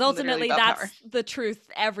 Because ultimately that's the truth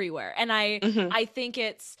everywhere. And I think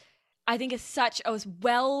it's such a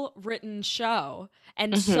well-written show,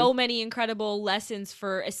 and so many incredible lessons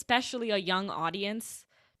for especially a young audience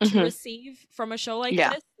to receive from a show like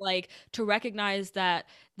this. Like, to recognize that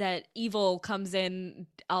evil comes in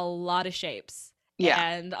a lot of shapes. Yeah.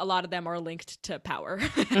 And a lot of them are linked to power.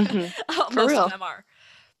 Most of them are.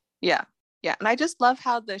 Yeah. Yeah. And I just love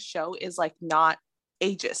how the show is like not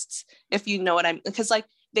ageist, if you know what I mean. Because like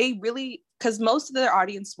because most of their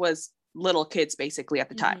audience was little kids basically at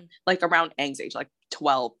the time, like around Aang's age, like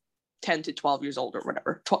 10 to 12 years old or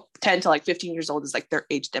whatever. 10 to like 15 years old is like their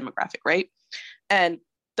age demographic, right? And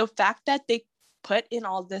the fact that they put in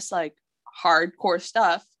all this like hardcore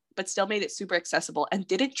stuff, but still made it super accessible and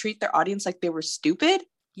didn't treat their audience like they were stupid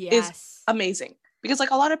is amazing. Because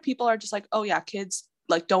like a lot of people are just like, oh yeah, kids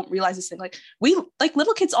like don't realize this thing. Like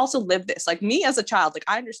little kids also live this. Like me as a child, like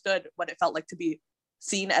I understood what it felt like to be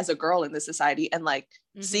seen as a girl in this society, and like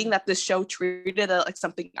seeing that this show treated it like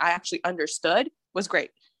something I actually understood was great.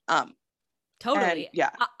 Totally. Yeah.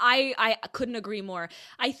 I couldn't agree more.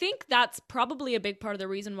 I think that's probably a big part of the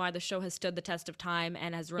reason why the show has stood the test of time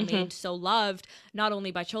and has remained so loved, not only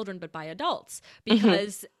by children, but by adults.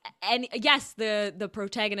 Because, and yes, the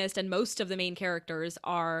protagonist and most of the main characters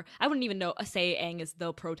are, I wouldn't even say Aang is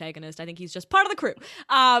the protagonist. I think he's just part of the crew.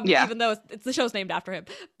 Even though it's the show's named after him.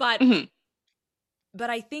 But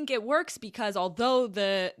I think it works because although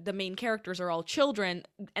the main characters are all children,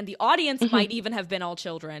 and the audience might even have been all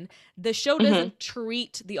children, the show doesn't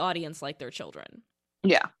treat the audience like they're children.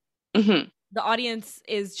 Yeah. The audience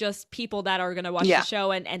is just people that are going to watch the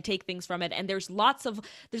show and take things from it. And there's lots of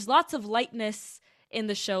lightness in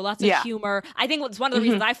the show, lots of humor. I think it's one of the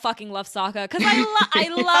reasons I fucking love Sokka, because I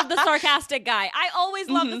love the sarcastic guy. I always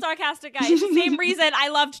love the sarcastic guy. It's the same reason I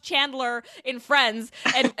loved Chandler in Friends,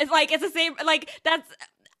 and it's the same, like, that's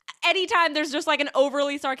anytime there's just like an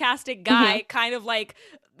overly sarcastic guy kind of like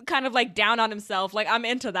down on himself, like I'm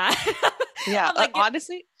into that. Like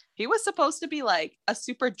honestly, he was supposed to be like a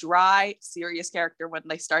super dry, serious character when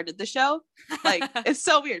they started the show. Like, it's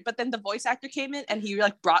so weird. But then the voice actor came in and he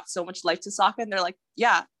like brought so much life to Sokka, and they're like,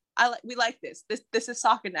 yeah, we like this. This is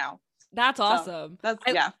Sokka now. That's awesome. So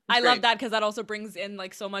I love that, because that also brings in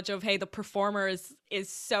like so much of, hey, the performer is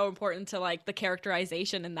so important to like the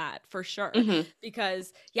characterization in that, for sure.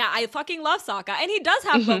 Because I fucking love Sokka, and he does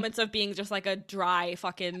have moments of being just like a dry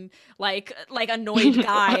fucking like annoyed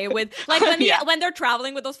guy with like when they're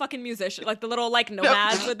traveling with those fucking musicians, like the little like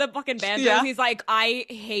nomads with the fucking banjos. He's like, I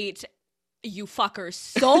hate you fuckers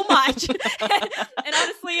so much. And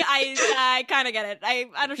honestly, I kind of get it. I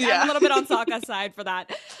understand. I'm a little bit on Sokka's side for that.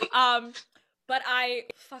 But I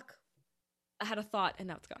had a thought and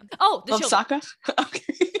now it's gone. Oh, the children. Sokka?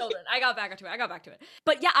 Okay. Children. I got back to it.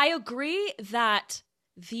 But yeah, I agree that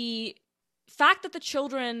the fact that the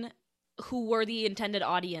children who were the intended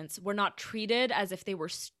audience were not treated as if they were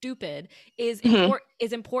stupid is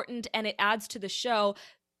important, and it adds to the show,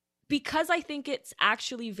 because I think it's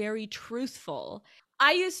actually very truthful.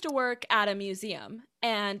 I used to work at a museum,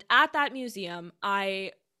 and at that museum,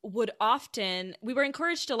 we were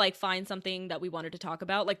encouraged to like find something that we wanted to talk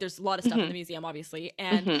about. Like, there's a lot of stuff in the museum, obviously.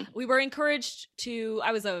 And we were encouraged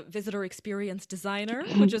I was a visitor experience designer,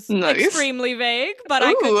 which is extremely vague, but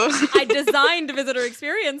I designed visitor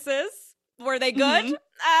experiences. Were they good?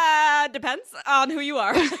 Depends on who you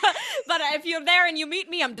are. But if you're there and you meet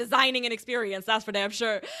me, I'm designing an experience. That's for damn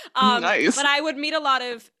sure. Nice. But I would meet a lot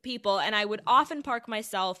of people, and I would often park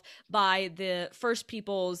myself by the First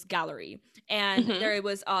Peoples Gallery. And there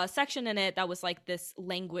was a section in it that was like this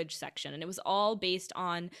language section. And it was all based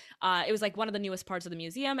on, it was like one of the newest parts of the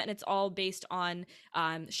museum. And it's all based on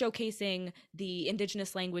showcasing the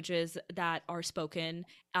indigenous languages that are spoken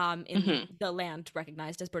in the land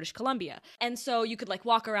recognized as British Columbia. And so you could like walk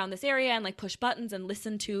walk around this area and like push buttons and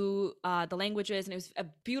listen to the languages, and it was a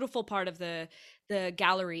beautiful part of the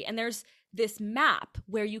gallery. And there's this map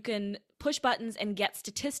where you can push buttons and get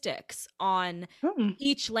statistics on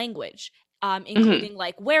each language, including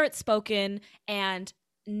like where it's spoken, and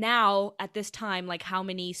now at this time, like how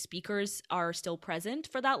many speakers are still present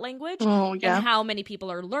for that language, and how many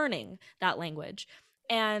people are learning that language.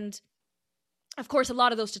 And of course, a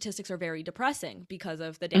lot of those statistics are very depressing because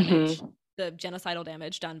of the damage, the genocidal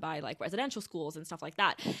damage done by like residential schools and stuff like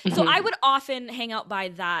that. So I would often hang out by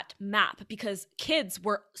that map because kids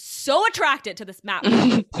were so attracted to this map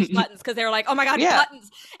buttons, because they were like, oh my God, buttons.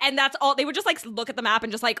 And that's all. They would just like look at the map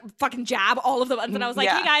and just like fucking jab all of the buttons. And I was like,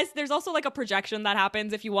 hey guys, there's also like a projection that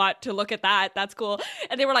happens if you want to look at that. That's cool.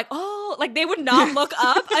 And they were like, oh, like they would not look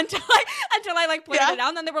up until I like pointed it out.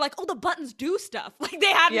 And then they were like, oh, the buttons do stuff. Like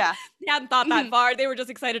they hadn't thought that far. They were just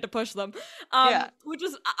excited to push them, which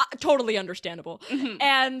was totally understandable.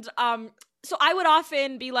 And so I would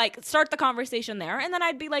often be like, start the conversation there, and then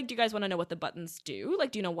I'd be like, do you guys want to know what the buttons do?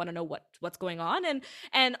 Like, do you want to know what's going on?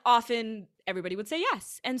 And often everybody would say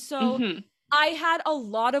yes. And so I had a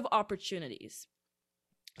lot of opportunities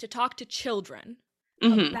to talk to children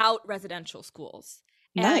about residential schools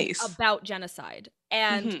and about genocide.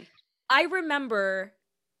 And I remember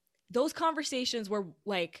those conversations were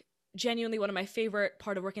like genuinely one of my favorite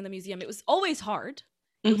part of working in the museum. It was always hard.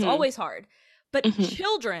 It was always hard. But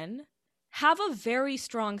children have a very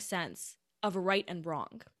strong sense of right and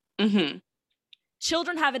wrong.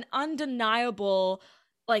 Children have an undeniable,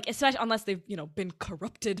 like, especially unless they've, been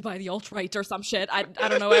corrupted by the alt-right or some shit. I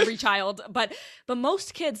don't know every child, but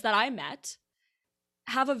most kids that I met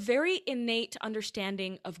have a very innate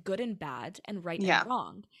understanding of good and bad and right and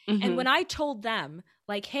wrong. And when I told them,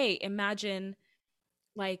 like, hey, imagine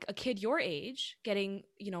like a kid your age getting,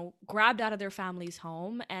 grabbed out of their family's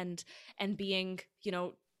home and being,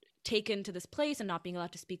 taken to this place and not being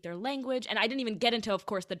allowed to speak their language. And I didn't even get into, of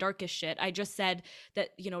course, the darkest shit. I just said that,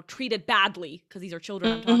 treated badly, because these are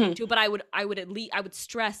children I'm talking to, but I would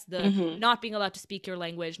stress the not being allowed to speak your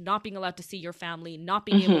language, not being allowed to see your family, not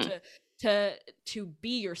being able to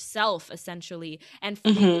be yourself, essentially, and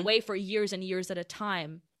flee away for years and years at a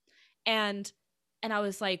time. And I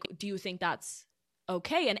was like, do you think that's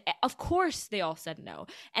okay? And of course they all said no.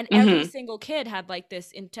 And every single kid had like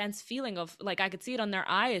this intense feeling of like, I could see it on their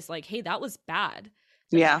eyes, like, hey, that was bad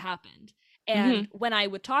that happened. And when I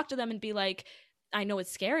would talk to them and be like, I know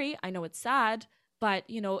it's scary, I know it's sad, but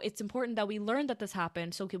it's important that we learn that this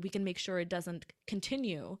happened so we can make sure it doesn't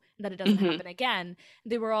continue, that it doesn't happen again.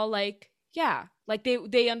 They were all like, yeah, like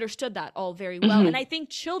they understood that all very well. And I think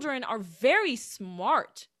children are very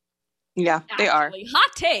smart. Yeah, actually. They are.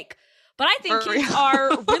 Hot take. But I think kids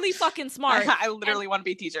are really fucking smart. I literally want to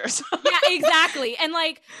be teachers. Yeah, exactly. And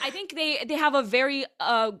like, I think they have a very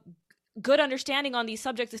good understanding on these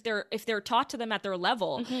subjects if they're taught to them at their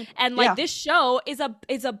level. And like this show is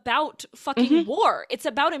about fucking war. It's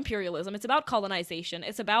about imperialism. It's about colonization.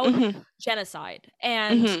 It's about genocide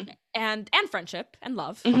and friendship and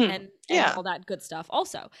love and all that good stuff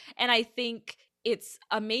also. And I think it's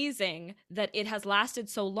amazing that it has lasted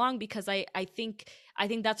so long, because I think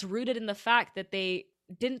that's rooted in the fact that they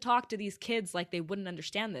didn't talk to these kids like they wouldn't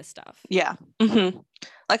understand this stuff. Yeah.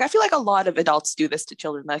 Like, I feel like a lot of adults do this to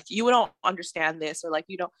children. Like, you don't understand this, or like,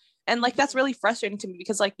 you don't. And like, that's really frustrating to me,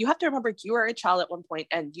 because like, you have to remember you were a child at one point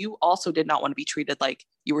and you also did not want to be treated like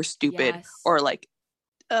you were stupid or like,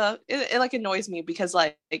 it like annoys me, because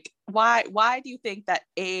like why do you think that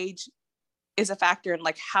age is a factor in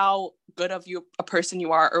like how good of a person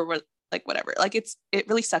you are, or like whatever? Like, it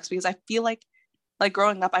really sucks, because I feel like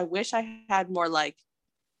growing up, I wish I had more like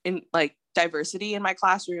diversity in my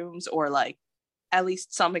classrooms, or like at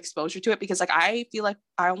least some exposure to it, because like I feel like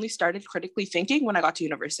I only started critically thinking when I got to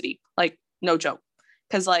university. Like, no joke.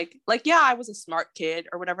 Because like yeah, I was a smart kid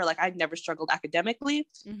or whatever, like I never struggled academically,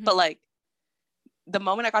 but like the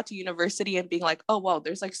moment I got to university and being like, oh whoa,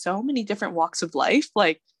 there's like so many different walks of life,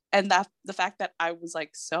 like, and that the fact that I was like,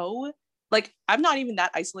 so like, I'm not even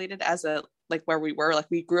that isolated as a like where we were, like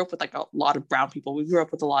we grew up with like a lot of brown people, we grew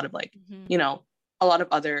up with a lot of like a lot of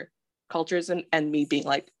other cultures, and me being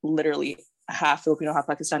like literally half Filipino, half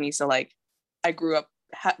Pakistani, so like I grew up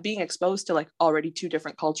being exposed to like already two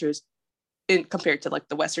different cultures in compared to like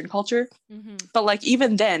the Western culture. But like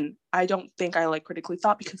even then I don't think I like critically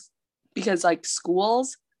thought, because like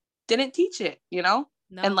schools didn't teach it, No.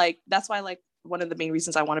 And like that's why like one of the main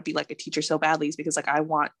reasons I want to be like a teacher so badly is because like I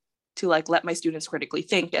want to like let my students critically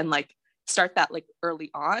think and like start that like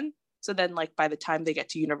early on, so then like by the time they get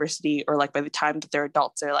to university, or like by the time that they're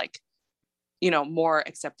adults, they're like more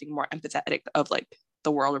accepting, more empathetic of like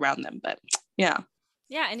the world around them. But yeah.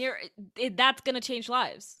 Yeah, and that's gonna change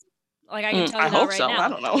lives. Like, I can tell you I that hope right so. now. I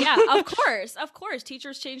don't know. Yeah, of course.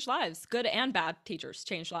 Teachers change lives. Good and bad teachers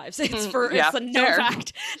change lives. It's a known fair.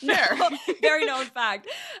 fact. Fair. No, very known fact.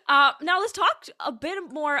 Now let's talk a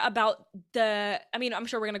bit more about I mean, I'm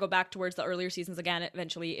sure we're going to go back towards the earlier seasons again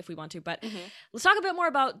eventually if we want to, but let's talk a bit more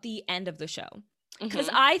about the end of the show. Because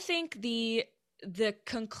I think the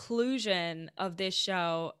conclusion of this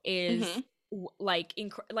show is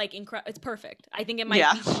it's perfect. I think it might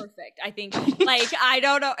be perfect. I think I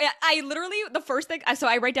don't know. I literally the first thing so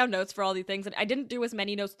I write down notes for all these things, and I didn't do as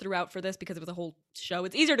many notes throughout for this because it was a whole show.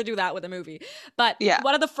 It's easier to do that with a movie. But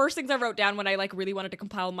one of the first things I wrote down when I really wanted to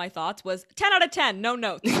compile my thoughts was 10 out of 10, no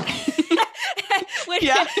notes. which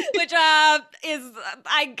is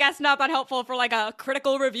I guess not that helpful for a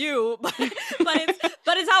critical review, but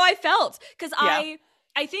it's how I felt, because I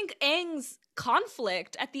think Aang's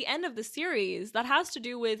conflict at the end of the series that has to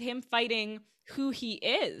do with him fighting who he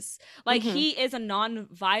is. He is a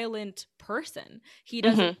non-violent person. He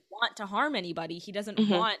doesn't want to harm anybody. He doesn't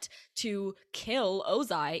want to kill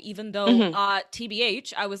Ozai, even though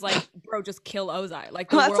TBH, I was like, bro, just kill Ozai.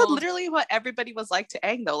 That's literally what everybody was like to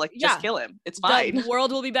Aang, though. Just kill him. It's fine. The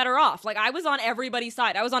world will be better off. I was on everybody's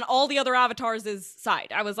side. I was on all the other avatars'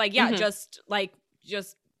 side. I was like,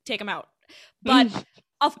 just take him out. But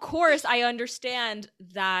of course, I understand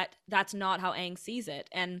that that's not how Aang sees it.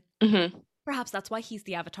 And perhaps that's why he's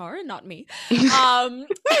the avatar and not me.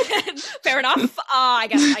 Fair enough. I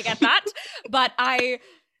get that. But I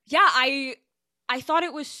thought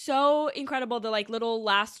it was so incredible, the little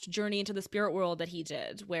last journey into the spirit world that he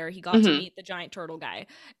did, where he got to meet the giant turtle guy.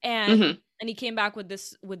 And he came back with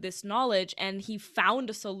this knowledge, and he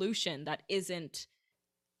found a solution that isn't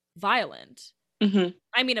violent.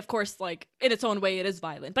 I mean, of course, in its own way, it is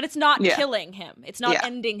violent, but it's not killing him. It's not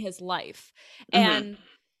ending his life. And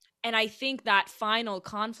I think that final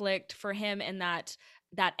conflict for him, and that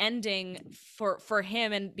ending for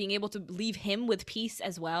him, and being able to leave him with peace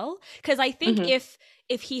as well. Because I think if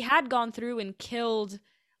he had gone through and killed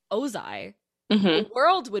Ozai, the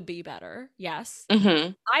world would be better. Yes.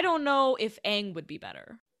 I don't know if Aang would be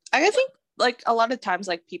better. I think a lot of times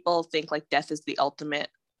people think death is the ultimate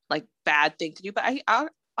bad thing to do, but I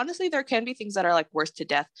honestly, there can be things that are worse to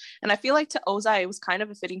death. And I feel to Ozai, it was kind of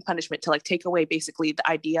a fitting punishment to take away basically the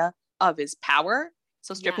idea of his power.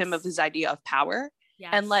 So strip him of his idea of power,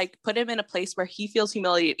 and put him in a place where he feels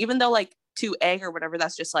humiliated, even though to Aang or whatever,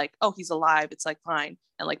 that's just oh, he's alive, it's fine.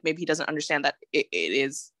 And maybe he doesn't understand that it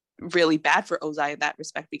is really bad for Ozai in that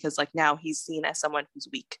respect, because now he's seen as someone who's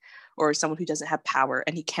weak, or someone who doesn't have power,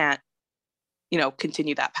 and he can't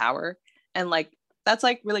continue that power. And that's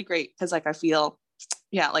really great, because I feel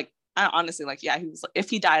I honestly he was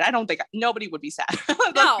if he died, I don't think nobody would be sad.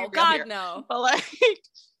 No, God, no. But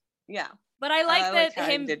but I like that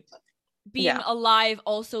him being alive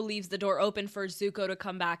also leaves the door open for Zuko to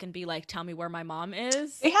come back and be like, tell me where my mom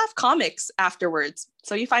is. They have comics afterwards,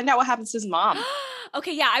 so you find out what happens to his mom.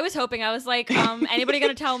 Okay, yeah, I was hoping. I was like, anybody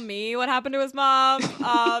gonna tell me what happened to his mom?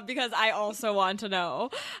 Because I also want to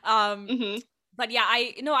know. But yeah,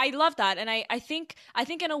 I love that. And I think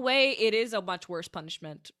in a way it is a much worse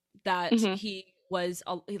punishment that he was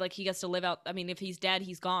he gets to live out. I mean, if he's dead,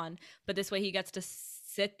 he's gone. But this way he gets to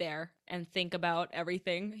sit there and think about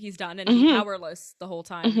everything he's done and be powerless the whole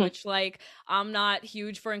time, which I'm not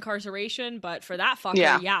huge for incarceration, but for that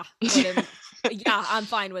fucker, I'm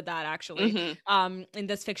fine with that, actually. In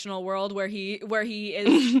this fictional world where he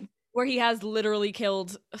is where he has literally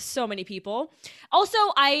killed so many people. Also,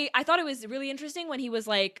 I thought it was really interesting when he was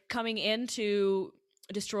coming in to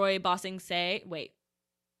destroy Ba Sing Se. Wait,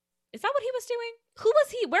 is that what he was doing? Who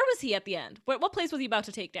was he? Where was he at the end? What place was he about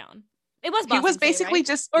to take down? It was Ba Sing Se, he was basically right?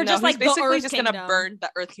 just, or just basically Earth just Kingdom. Gonna burn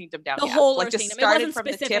the Earth Kingdom down. The whole Earth just Kingdom. Started from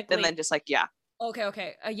the tip and then just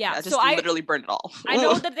Okay. Yeah. Just so literally burn it all. I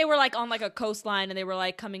know that they were on a coastline and they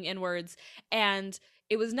were coming inwards, and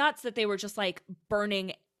it was nuts that they were just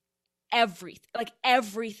burning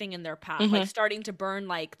everything in their path, starting to burn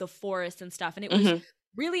the forest and stuff. And it was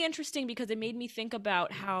really interesting because it made me think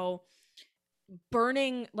about how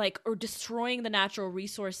burning or destroying the natural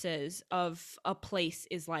resources of a place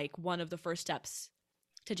is one of the first steps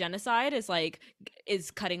to genocide,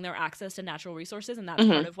 is cutting their access to natural resources. And that's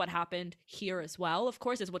part of what happened here as well, of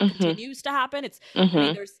course, is what continues to happen. It's I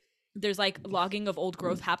mean, there's logging of old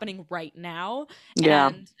growth happening right now,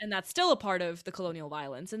 and that's still a part of the colonial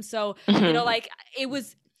violence. And so it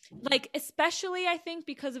was especially I think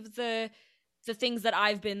because of the things that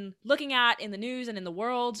I've been looking at in the news and in the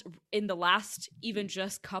world in the last even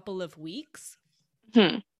just couple of weeks,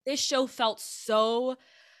 this show felt so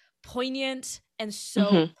poignant and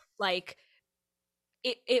so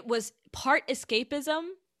it was part escapism,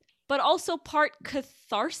 but also part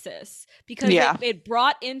catharsis, because it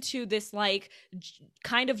brought into this like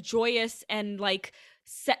kind of joyous and like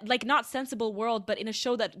not sensible world, but in a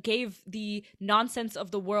show that gave the nonsense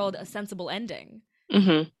of the world a sensible ending.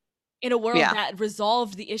 Mm-hmm. In a world that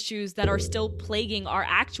resolved the issues that are still plaguing our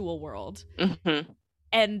actual world. Mm-hmm.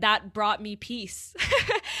 And that brought me peace.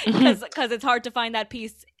 Because it's hard to find that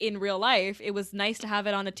peace in real life. It was nice to have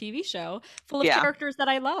it on a TV show full of characters that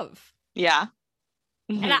I love. Yeah.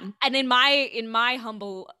 Mm-hmm. And in my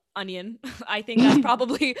humble onion, I think that's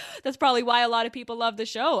probably why a lot of people love the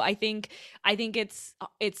show. I think it's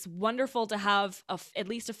wonderful to have at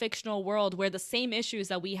least a fictional world where the same issues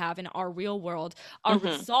that we have in our real world are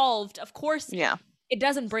resolved. Of course, it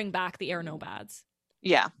doesn't bring back the Air Nomads.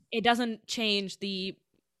 Yeah. It doesn't change the,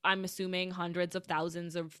 I'm assuming, hundreds of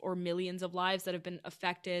thousands of or millions of lives that have been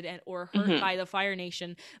affected or hurt by the Fire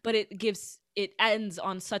Nation, but it ends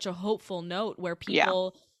on such a hopeful note where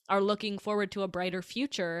people are looking forward to a brighter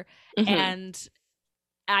future. And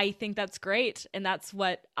I think that's great. And that's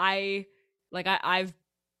what I've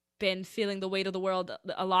been feeling the weight of the world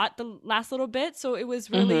a lot the last little bit. So it was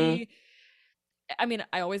really, I mean,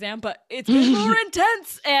 I always am, but it's been more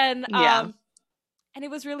intense. And, and it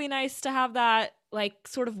was really nice to have that like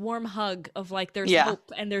sort of warm hug of like there's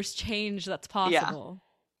hope and there's change that's possible.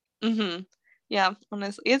 Yeah,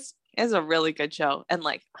 honestly, it's a really good show. And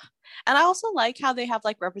I also like how they have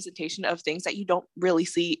like representation of things that you don't really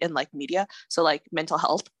see in like media. So like mental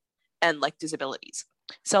health and like disabilities.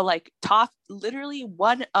 So like Toph, literally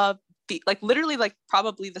one of the literally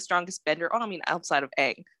probably the strongest bender. Oh, I mean, outside of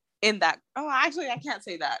Aang. In that, actually, I can't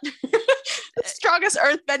say that. The strongest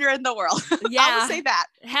earthbender in the world. Yeah, I would say that.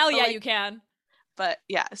 Hell yeah, you can. But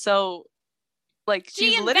yeah, so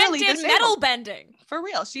she she's literally invented metal bending for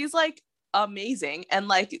real. She's amazing, and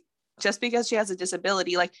just because she has a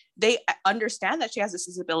disability, they understand that she has this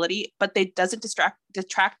disability, but they doesn't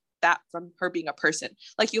detract that from her being a person.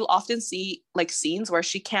 You'll often see scenes where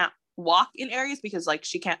she can't walk in areas because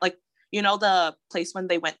she can't the place when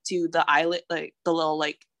they went to the island, the little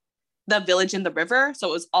the village in the river, so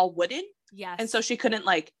it was all wooden. Yes. And so she couldn't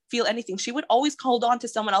feel anything. She would always hold on to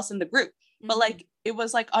someone else in the group. But it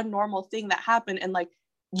was a normal thing that happened, and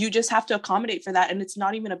you just have to accommodate for that, and it's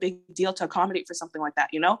not even a big deal to accommodate for something like that,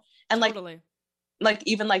 And totally.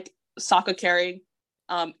 Even Sokka carrying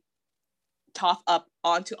Toph up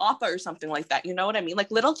onto Appa or something like that, you know what I mean?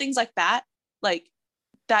 Little things like that,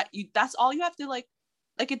 that's all you have to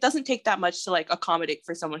it doesn't take that much to accommodate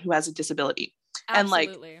for someone who has a disability.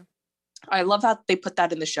 Absolutely. And I love how they put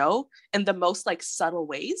that in the show in the most subtle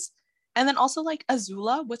ways. And then also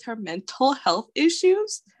Azula with her mental health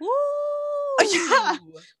issues. Woo! Yeah.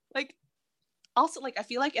 Also I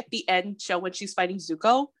feel at the end show when she's fighting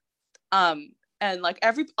Zuko, and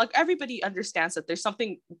everybody understands that there's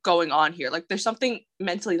something going on here. There's something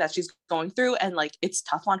mentally that she's going through, and it's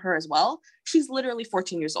tough on her as well. She's literally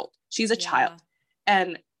 14 years old. She's a child.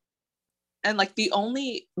 And the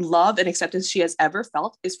only love and acceptance she has ever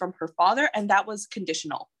felt is from her father, and that was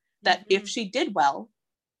conditional. That if she did well,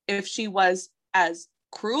 if she was as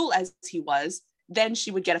cruel as he was, then she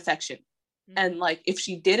would get affection. And if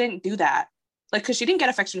she didn't do that, because she didn't get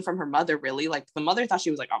affection from her mother, really, the mother thought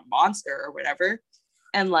she was a monster or whatever,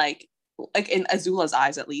 and in Azula's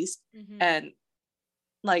eyes at least. And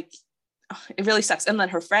it really sucks. And then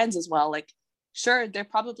her friends as well, sure, they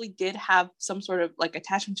probably did have some sort of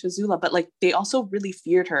attachment to Azula, but they also really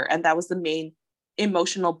feared her, and that was the main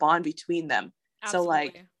emotional bond between them.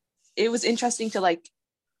 Absolutely. So it was interesting to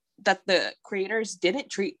that the creators didn't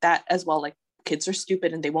treat that as well. Kids are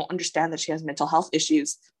stupid and they won't understand that she has mental health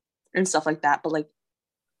issues and stuff like that. But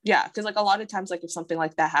yeah, because a lot of times if something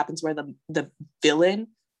like that happens where the villain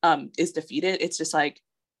is defeated, it's just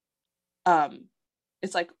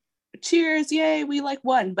it's cheers, yay, we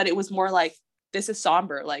won. But it was more this is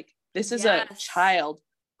somber. This is a child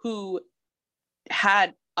who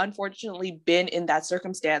had unfortunately been in that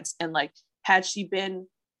circumstance, and had she been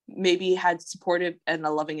maybe had supportive and a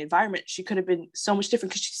loving environment, she could have been so much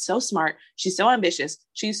different, because she's so smart, she's so ambitious,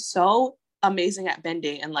 she's so amazing at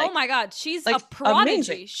bending, and oh my god, she's a prodigy.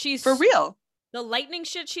 Amazing. She's for real. The lightning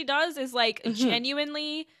shit she does is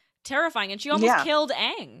genuinely terrifying, and she almost killed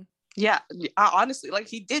Aang. Yeah, honestly,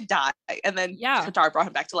 he did die, and then Katara brought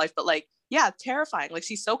him back to life, but terrifying.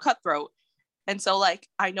 She's so cutthroat, and so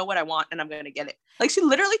I know what I want and I'm gonna get it. She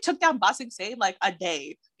literally took down Ba Sing Se in a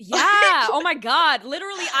day. Yeah. Oh my god,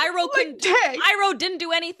 literally Iroh couldn't. Iroh didn't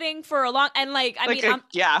do anything for a long, and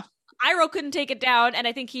Iroh couldn't take it down, and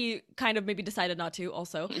I think he kind of maybe decided not to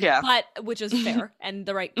also. Yeah. But which is fair and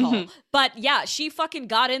the right call. But yeah, she fucking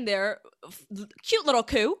got in there. Cute little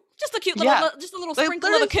coup. Just a cute little just a little sprinkle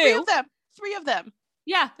of a coup. Three of them.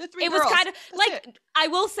 Yeah. The it girls. was kind of That's like it. I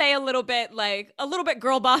will say a little bit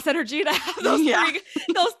girl boss energy to have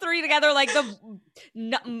those three together, like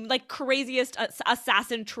the craziest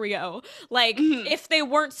assassin trio. Like if they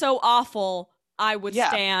weren't so awful, I would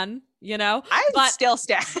stan, you know? But still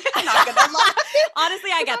stan. Not gonna lie. Honestly,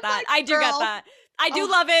 I get that. I do get that. I do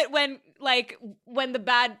love it when the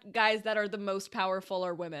bad guys that are the most powerful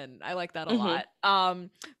are women. I like that a lot.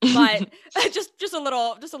 But just a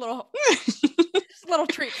little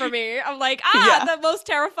treat for me. I'm like, the most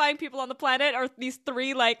terrifying people on the planet are these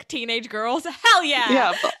three like teenage girls. Hell yeah.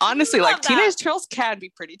 Yeah, but honestly, like teenage girls can be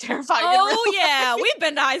pretty terrifying. Oh yeah, we've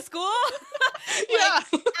been to high school. Yeah,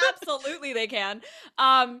 absolutely they can.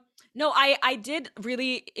 No, I did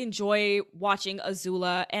really enjoy watching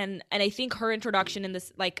Azula, and I think her introduction in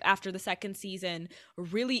this, like after the second season,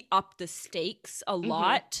 really upped the stakes a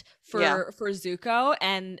lot for Zuko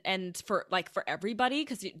and for everybody,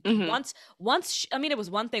 because once I mean, it was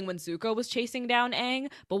one thing when Zuko was chasing down Aang,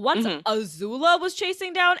 but once Azula was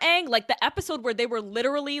chasing down Aang, like the episode where they were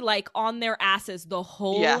literally like on their asses the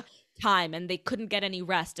whole time and they couldn't get any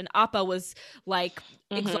rest, and Appa was like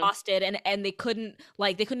exhausted and they couldn't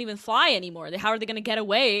even fly anymore. How are they going to get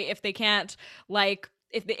away if they can't, like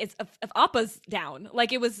if Appa's down?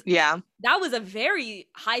 Like it was that was a very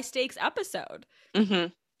high stakes episode.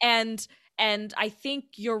 And I think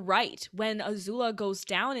you're right, when Azula goes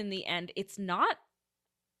down in the end, it's not,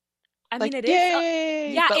 I mean, it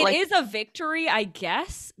is a victory, I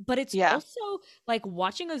guess, but it's also like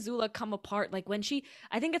watching Azula come apart. Like when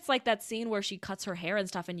I think it's like that scene where she cuts her hair and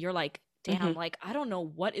stuff, and you're like, damn, like I don't know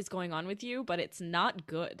what is going on with you, but it's not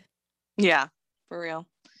good. Yeah, for real.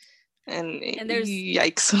 And there's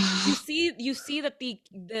yikes. you see that the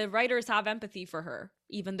writers have empathy for her,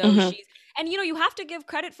 even though she's, and you have to give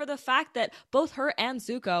credit for the fact that both her and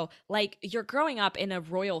Zuko, like, you're growing up in a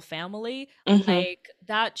royal family, like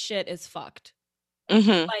that shit is fucked,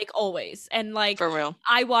 like always. And like for real,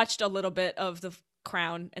 I watched a little bit of the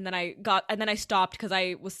Crown, and then I stopped because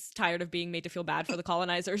I was tired of being made to feel bad for the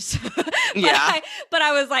colonizers. But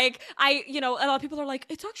I was like, a lot of people are like,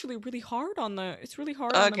 it's actually really hard on the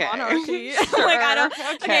monarchy. Sure. Like I don't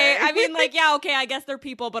okay. I mean, like, I guess they're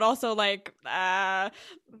people, but also like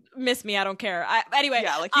miss me, I don't care. Anyway,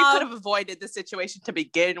 like you could have avoided the situation to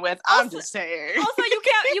begin with. I'm just saying. Also,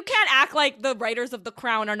 you can't act like the writers of the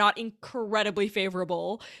Crown are not incredibly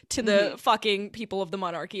favorable to the fucking people of the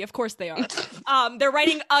monarchy. Of course they are. They're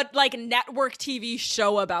writing a like network TV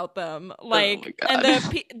show about them, like, and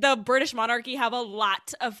the British monarchy have a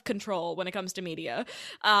lot of control when it comes to media.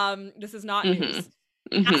 This is not news.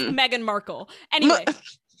 Ask Meghan Markle. Anyway,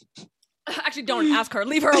 actually, don't ask her.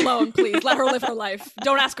 Leave her alone, please. Let her live her life.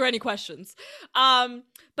 Don't ask her any questions. But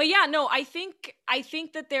yeah, no, I think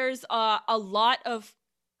that there's a lot of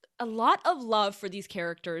love for these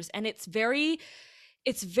characters, and it's very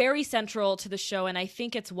central to the show, and I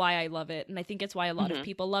think it's why I love it, and I think it's why a lot of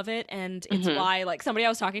people love it, and it's why, like, somebody I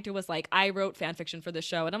was talking to was like, I wrote fan fiction for this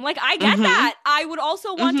show, and I'm like, I get that. I would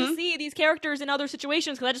also want to see these characters in other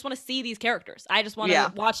situations, because I just want to see these characters. I just want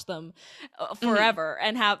to watch them forever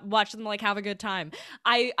and watch them like have a good time.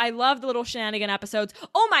 I love the little shenanigan episodes.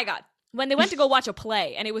 Oh my god, when they went to go watch a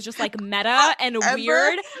play and it was just like meta and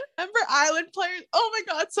weird. Ember Island players. Oh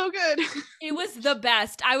my god, so good. It was the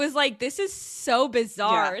best. I was like, this is so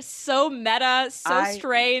bizarre, so meta, so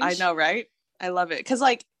strange. I know, right? I love it. Because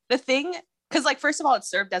like first of all, it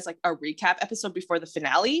served as like a recap episode before the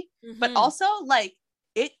finale, but also like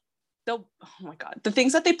oh my god, the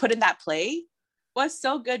things that they put in that play was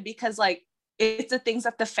so good, because like it's the things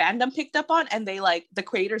that the fandom picked up on, and they like the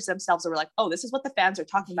creators themselves were like, oh, this is what the fans are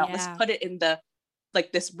talking about. Let's put it in the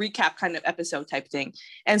like this recap kind of episode type thing.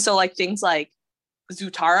 And so like things like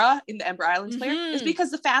Zutara in the Ember Islands player is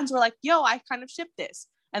because the fans were like, yo, I kind of shipped this,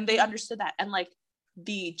 and they understood that. And like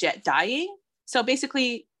the Jet dying, so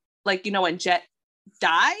basically like, when Jet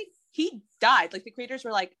died, he died. Like the creators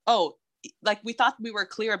were like, oh, like we thought we were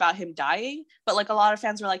clear about him dying, but like a lot of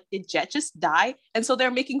fans were like, did Jet just die? And so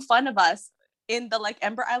they're making fun of us in the like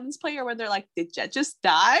Ember Islands player when they're like, did Jet just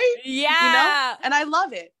die? Yeah. And I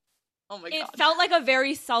love it. Oh my god. It felt like a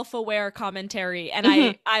very self-aware commentary, and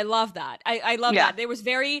I love that. I love that. There was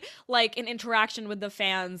very like an interaction with the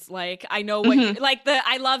fans. Like, I know what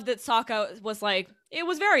I love that Sokka was like, it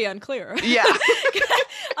was very unclear. Yeah.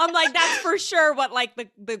 I'm like, that's for sure what like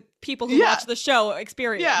the people who watch the show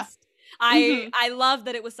experienced. I love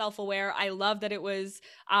that it was self-aware. I love that it was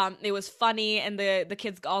funny, and the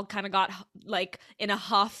kids all kind of got like in a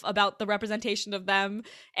huff about the representation of them,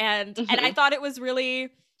 and I thought it was really,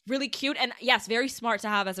 really cute, and yes, very smart to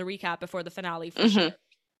have as a recap before the finale for sure.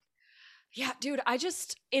 Yeah, dude,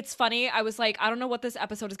 it's funny. I was like, I don't know what this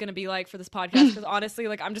episode is going to be like for this podcast, because honestly,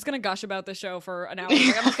 like, I'm just going to gush about the show for an hour.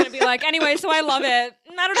 Like, I'm just going to be like, anyway, so I love it.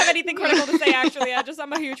 I don't have anything critical to say, actually.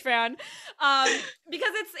 I'm a huge fan.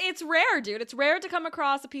 Because it's rare, dude. It's rare to come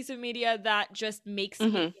across a piece of media that just makes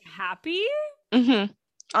me happy.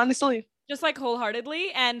 Honestly. Just like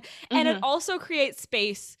wholeheartedly. And it also creates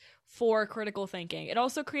space for critical thinking. It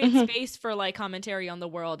also creates space for like commentary on the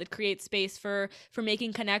world. It creates space for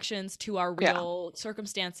making connections to our real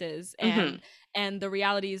circumstances and the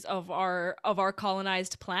realities of our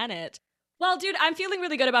colonized planet. Well, dude, I'm feeling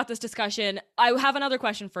really good about this discussion. I have another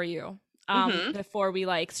question for you before we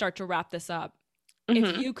like start to wrap this up.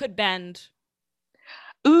 If you could bend,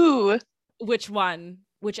 which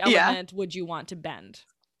element would you want to bend?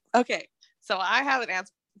 Okay, so I have an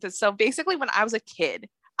answer. So basically, when I was a kid,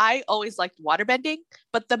 I always liked waterbending,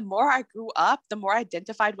 but the more I grew up, the more I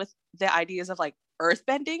identified with the ideas of like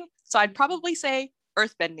earthbending. So I'd probably say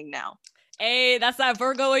earthbending now. Hey, that's that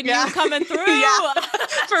Virgo in you coming through. Yeah,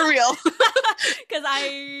 for real. Because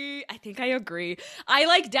I think I agree. I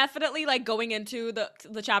like definitely like going into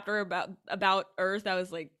the chapter about Earth. I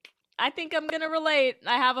was like, I think I'm gonna relate.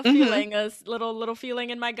 I have a feeling, a little feeling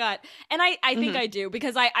in my gut, and I think I do,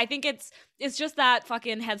 because I think it's just that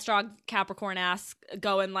fucking headstrong Capricorn ass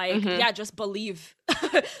going like, yeah, just believe,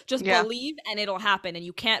 believe, and it'll happen, and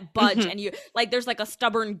you can't budge, and you like there's like a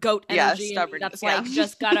stubborn goat energy that's like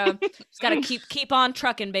just gotta keep on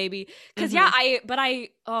trucking, baby. Because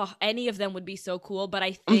any of them would be so cool, but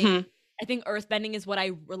I think earthbending is what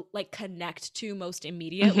I like connect to most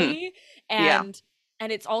immediately, and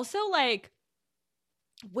it's also like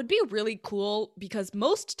would be really cool because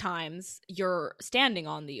most times you're standing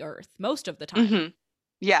on the earth most of the time.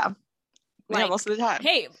 Yeah. Like, most of the time.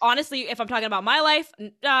 Hey, honestly, if I'm talking about my life,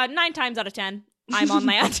 9 times out of 10, I'm on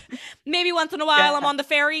land. Maybe once in a while I'm on the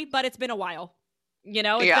ferry, but it's been a while. You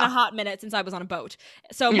know, it's been a hot minute since I was on a boat.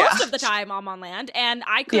 So most of the time I'm on land, and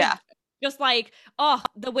I could just like,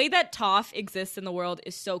 the way that Toph exists in the world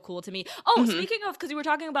is so cool to me. Speaking of, because we were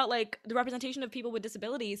talking about like the representation of people with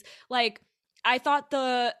disabilities, like I thought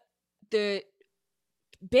the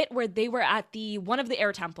bit where they were at one of the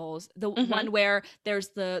air temples, the one where there's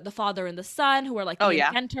the father and the son who are like the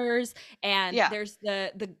inventors, and there's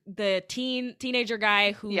the teenager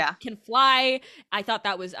guy who can fly. I thought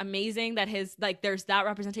that was amazing that his like there's that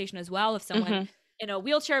representation as well of someone in a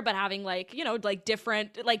wheelchair, but having like, you know, like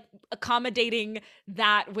different, like accommodating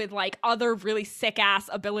that with like other really sick ass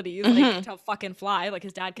abilities, like to fucking fly, like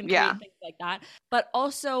his dad can create things like that. But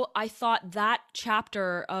also I thought that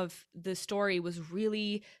chapter of the story was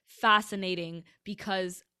really fascinating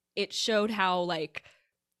because it showed how like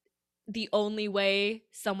the only way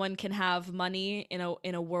someone can have money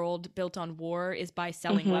in a world built on war is by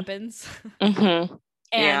selling weapons.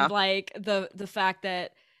 And like the fact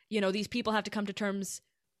that, you know, these people have to come to terms,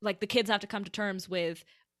 like the kids have to come to terms with,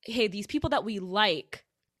 hey, these people that we like,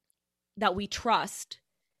 that we trust,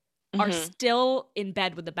 are still in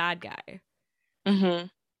bed with the bad guy. And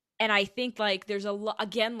I think like there's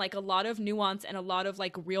again, like a lot of nuance and a lot of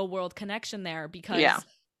like real world connection there, because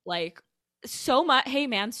like so much, hey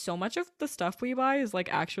man, so much of the stuff we buy is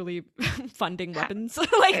like actually funding weapons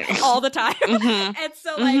like all the time. And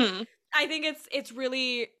so like, I think it's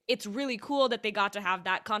really cool that they got to have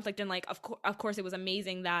that conflict, and like of course it was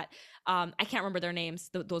amazing that I can't remember their names,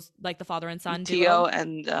 those like the father and son Dio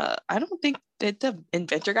and I don't think, did the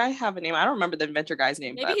inventor guy have a name? I don't remember the inventor guy's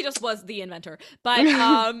name. Maybe he just was the inventor, but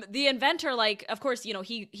the inventor, like of course, you know,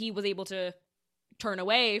 he was able to turn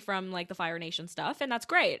away from like the Fire Nation stuff, and that's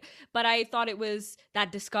great. But I thought it was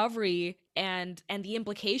that discovery and the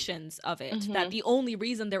implications of it, that the only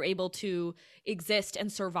reason they're able to exist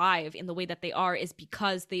and survive in the way that they are is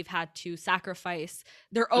because they've had to sacrifice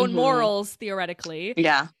their own morals, theoretically,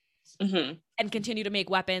 and continue to make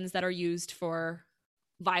weapons that are used for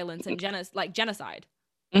violence and genocide.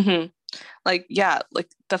 Like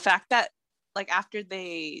like the fact that like after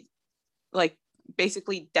they like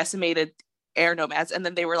basically decimated air nomads, and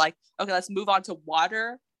then they were like, okay, let's move on to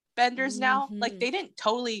water benders now. Like they didn't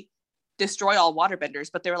totally destroy all water benders,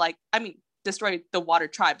 but they were like, I mean, destroy the water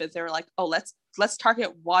tribe, but they were like, oh, let's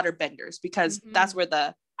target water benders, because that's where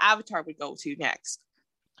the Avatar would go to next.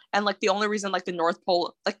 And like the only reason like the North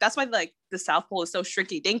Pole, like that's why like the South Pole is so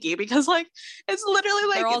shrinky dinky, because like it's literally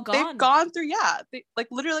like they've gone through like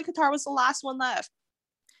literally Qatar was the last one left,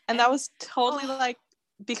 and that was totally like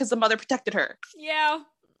because the mother protected her. Yeah.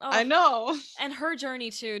 Oh. I know. And her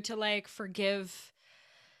journey too, to like forgive,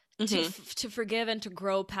 to forgive and to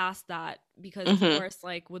grow past that, because of course,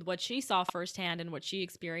 like with what she saw firsthand and what she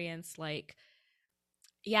experienced, like,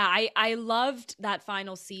 yeah, I loved that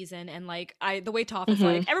final season, and like the way Toph is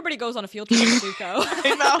like, everybody goes on a field trip to Zuko. I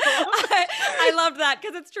know. I loved that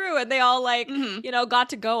because it's true, and they all like you know,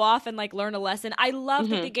 got to go off and like learn a lesson. I love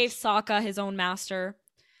that they gave Sokka his own master.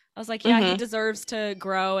 I was like, yeah, he deserves to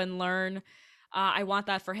grow and learn. I want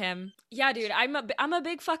that for him. Yeah, dude, I'm a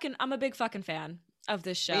big fucking fan of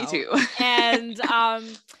this show. Me too. And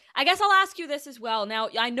I guess I'll ask you this as well. Now,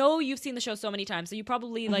 I know you've seen the show so many times, so you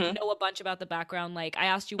probably like know a bunch about the background. Like I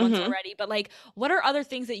asked you once already, but like, what are other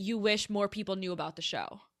things that you wish more people knew about the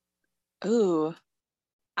show? Ooh,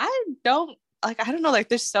 I don't know. Like,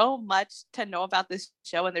 there's so much to know about this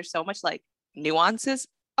show, and there's so much like nuances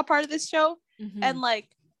a part of this show. And like,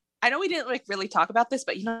 I know we didn't like really talk about this,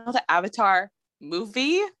 but you know, the Avatar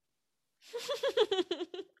movie,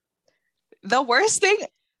 the worst thing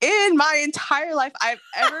in my entire life I've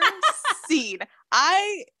ever seen.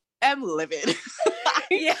 I am livid.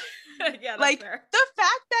 Yeah, that's like fair. The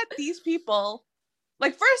fact that these people,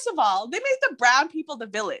 like, first of all, they made the brown people the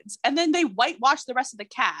villains, and then they whitewashed the rest of the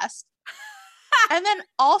cast, and then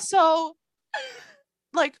also,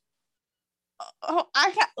 like,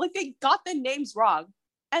 they got the names wrong,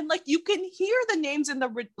 and like you can hear the names in the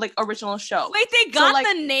like original show. Wait, they got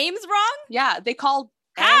the names wrong? Yeah, they called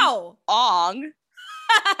how Ong.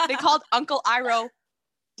 They called Uncle Iroh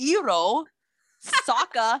Iro,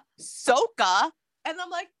 Sokka, Soka, and I'm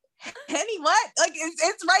like, Henny, what? Like,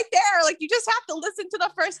 it's right there. Like, you just have to listen to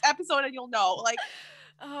the first episode and you'll know. Like,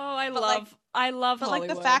 oh, I love Hollywood. Like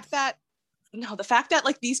the fact that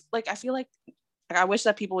like these, like, I feel like I wish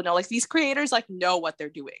that people would know, like, these creators like know what they're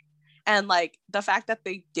doing, and like the fact that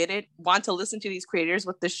they didn't want to listen to these creators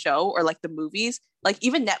with the show or like the movies. Like,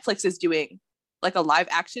 even Netflix is doing like a live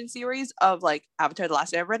action series of like Avatar: The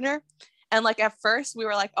Last Airbender, and like at first we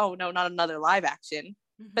were like, oh no, not another live action.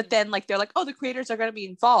 But then like they're like, oh, the creators are going to be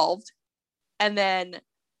involved, and then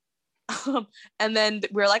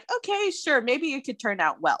we're like, okay, sure, maybe it could turn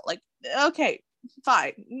out well. Like, okay,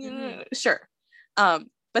 fine, sure.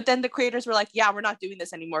 But then the creators were like, yeah, we're not doing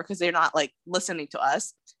this anymore because they're not like listening to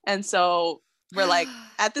us, and so we're like,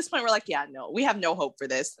 at this point, we're like, yeah, no, we have no hope for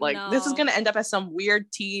this. Like, this is going to end up as some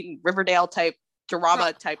weird teen Riverdale type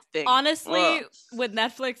drama type thing. Honestly, with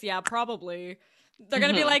Netflix, yeah, probably they're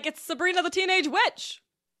gonna be like, it's Sabrina the Teenage Witch.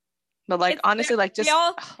 But like, honestly, like, just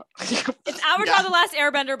it's Avatar: The Last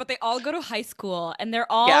Airbender, but they all go to high school, and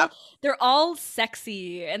they're all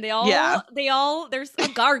sexy, and they all there's a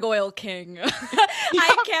Gargoyle King.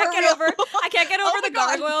 I can't get over the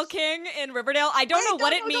Gargoyle King in Riverdale. I don't know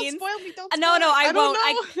what it means. Don't spoil me. I won't.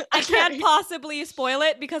 I can't possibly spoil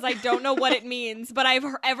it because I don't know what it means. But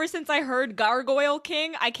ever since I heard Gargoyle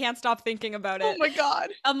King, I can't stop thinking about it. Oh my god!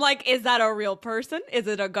 I'm like, is that a real person? Is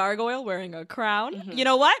it a gargoyle wearing a crown? You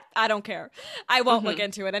know what? I don't care. I won't look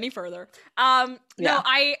into it any further. No,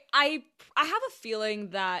 I have a feeling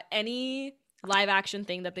that any live action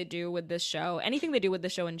thing that they do with this show, anything they do with the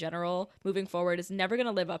show in general moving forward, is never going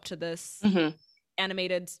to live up to this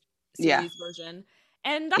animated series version.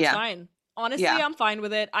 And that's fine. Honestly, I'm fine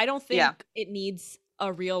with it. I don't think it needs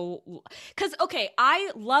a real... Because, okay,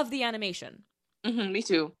 I love the animation. Me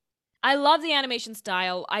too. I love the animation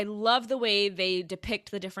style. I love the way they depict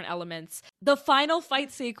the different elements. The final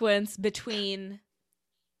fight sequence between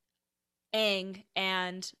Aang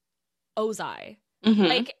and Ozai.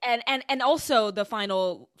 Like, and also the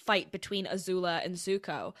final fight between Azula and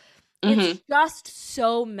Zuko. It's just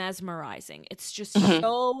so mesmerizing. It's just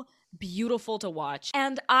so beautiful to watch.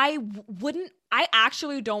 And I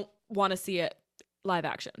actually don't want to see it live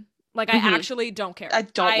action. Like, I actually don't care. I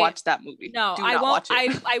don't watch that movie. No, I won't.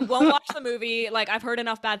 I won't watch the movie. Like, I've heard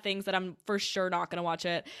enough bad things that I'm for sure not going to watch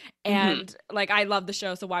it. And like, I love the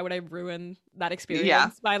show, so why would I ruin that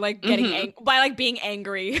experience by like getting by like being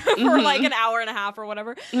angry for like an hour and a half or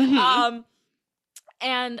whatever? And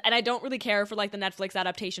I don't really care for like the Netflix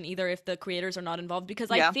adaptation either if the creators are not involved, because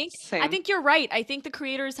I think you're right. I think the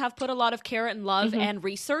creators have put a lot of care and love and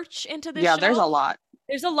research into this show. There's a lot.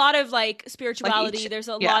 There's a lot of like spirituality. There's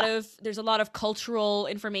a lot of cultural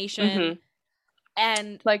information,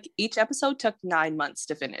 and like each episode took 9 months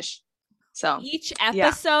to finish. So each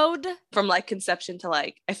episode from like conception to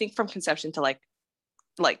like, I think from conception to like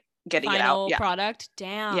getting final it out. Product.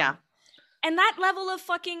 Damn. Yeah. And that level of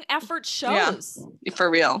fucking effort shows. Yeah, for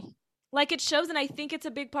real. Like, it shows, and I think it's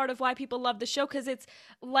a big part of why people love the show, because it's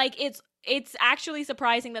like it's actually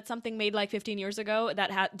surprising that something made like 15 years ago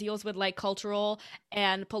that deals with like cultural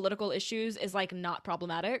and political issues is like not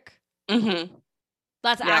problematic. Mm-hmm.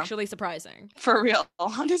 That's actually surprising. For real,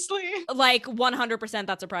 honestly. Like 100%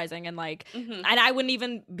 that's surprising, and like and I wouldn't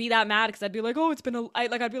even be that mad because I'd be like, oh, it's been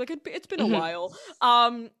it's been a while.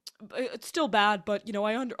 It's still bad, but you know,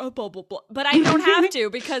 blah, blah, blah. But I don't have to,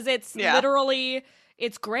 because it's literally,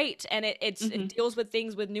 it's great, and it deals with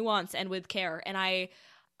things with nuance and with care, and I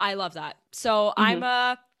love that. So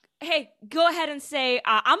hey, go ahead and say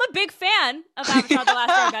I'm a big fan of Avatar: The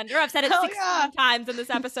Last Airbender. I've said it 16 times in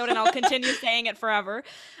this episode, and I'll continue saying it forever.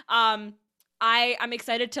 I'm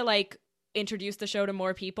excited to like introduce the show to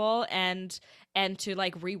more people and to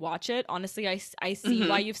like rewatch it. Honestly, I see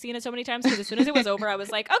why you've seen it so many times, because as soon as it was over, I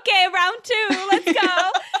was like, okay, round 2, let's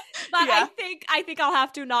go. But I think I'll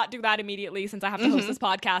have to not do that immediately, since I have to host this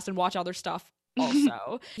podcast and watch other stuff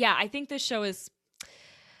also. Yeah, I think this show is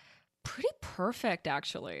pretty perfect,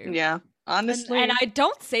 actually. Yeah, honestly. And I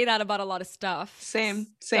don't say that about a lot of stuff. Same.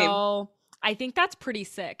 So I think that's pretty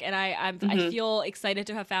sick, and I feel excited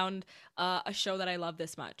to have found a show that I love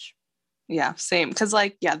this much. Yeah, same. Because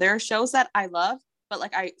like, there are shows that I love, but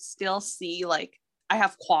like I still see like I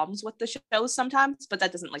have qualms with the shows sometimes, but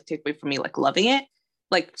that doesn't like take away from me like loving it.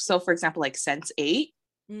 Like, so for example, like Sense8.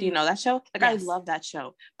 Do you know that show? Like, yes. I love that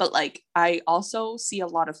show, but like I also see a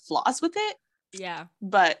lot of flaws with it. Yeah.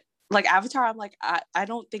 But like Avatar, I'm like, I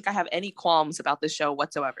don't think I have any qualms about this show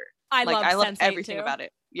whatsoever. I love everything about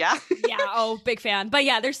it. Yeah. Yeah. Oh, big fan. But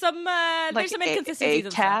yeah, there's some there's some inconsistencies. A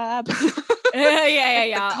cab.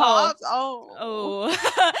 Yeah. Oh.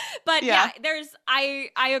 But there's I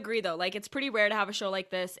agree though. Like, it's pretty rare to have a show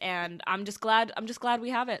like this, and I'm just glad we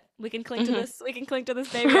have it. We can cling to this. We can cling to this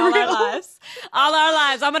baby all our lives. All our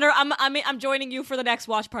lives. I'm joining you for the next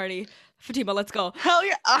watch party. Fatima, let's go. Hell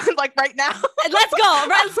yeah. Like right now. Let's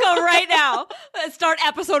go right now. Let's start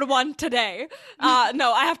episode 1 today.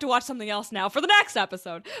 No, I have to watch something else now for the next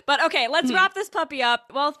episode. But okay, let's wrap this puppy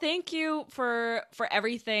up. Well, thank you for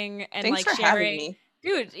everything, and thanks like for sharing. Having me.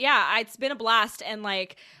 Dude, yeah, it's been a blast, and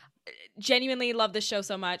like genuinely love this show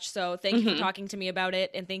so much. So thank you for talking to me about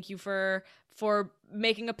it, and thank you for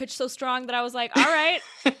making a pitch so strong that I was like, all right,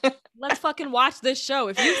 let's fucking watch this show.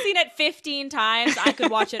 If you've seen it 15 times, I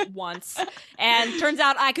could watch it once. And turns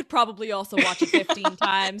out I could probably also watch it 15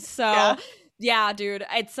 times. So yeah, dude,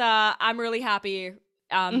 it's I'm really happy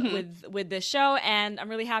with this show, and I'm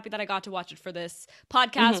really happy that I got to watch it for this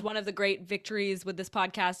podcast. One of the great victories with this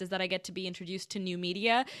podcast is that I get to be introduced to new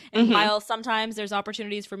media, and while sometimes there's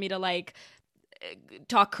opportunities for me to like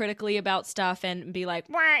talk critically about stuff and be like,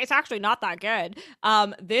 it's actually not that good,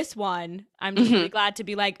 this one I'm just really glad to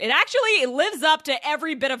be like, it actually lives up to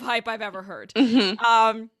every bit of hype I've ever heard.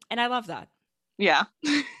 And I love that.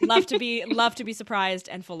 love to be surprised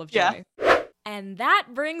and full of joy. And that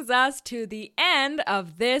brings us to the end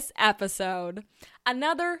of this episode.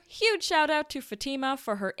 Another huge shout out to Fatima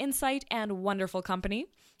for her insight and wonderful company.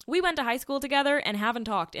 We went to high school together and haven't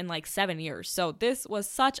talked in like 7 years, so this was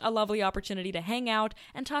such a lovely opportunity to hang out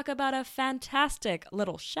and talk about a fantastic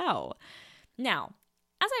little show. Now,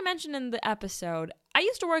 as I mentioned in the episode, I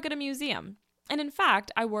used to work at a museum, and in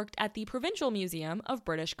fact, I worked at the Provincial Museum of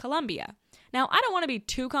British Columbia. Now, I don't want to be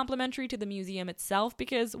too complimentary to the museum itself,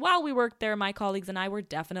 because while we worked there, my colleagues and I were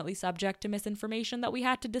definitely subject to misinformation that we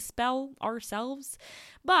had to dispel ourselves,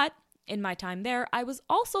 but in my time there, I was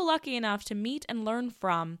also lucky enough to meet and learn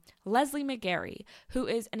from Leslie McGarry, who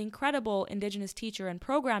is an incredible Indigenous teacher and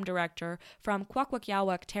program director from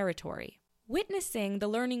Kwakwaka'wakw territory. Witnessing the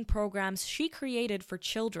learning programs she created for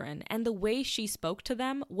children and the way she spoke to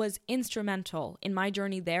them was instrumental in my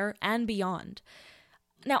journey there and beyond.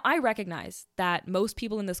 Now, I recognize that most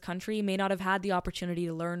people in this country may not have had the opportunity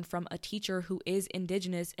to learn from a teacher who is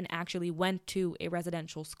Indigenous and actually went to a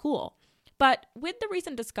residential school. But with the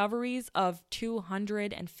recent discoveries of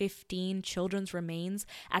 215 children's remains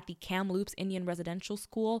at the Kamloops Indian Residential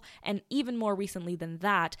School, and even more recently than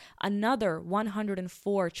that, another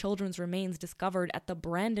 104 children's remains discovered at the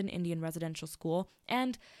Brandon Indian Residential School,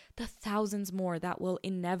 and the thousands more that will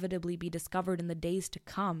inevitably be discovered in the days to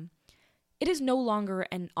come, it is no longer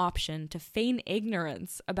an option to feign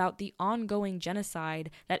ignorance about the ongoing genocide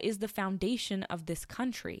that is the foundation of this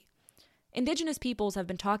country. Indigenous peoples have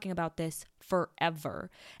been talking about this forever,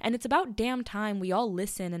 and it's about damn time we all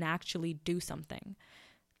listen and actually do something.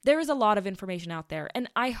 There is a lot of information out there, and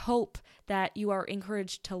I hope that you are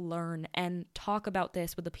encouraged to learn and talk about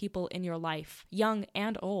this with the people in your life, young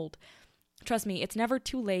and old. Trust me, it's never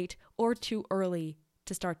too late or too early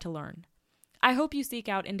to start to learn. I hope you seek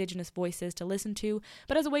out Indigenous voices to listen to,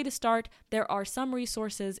 but as a way to start, there are some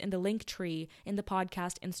resources in the link tree in the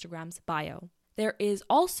podcast Instagram's bio. There is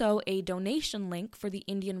also a donation link for the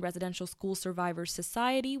Indian Residential School Survivors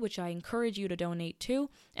Society, which I encourage you to donate to,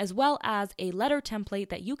 as well as a letter template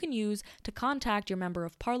that you can use to contact your member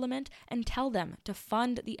of parliament and tell them to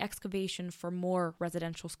fund the excavation for more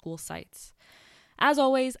residential school sites. As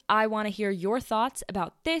always, I want to hear your thoughts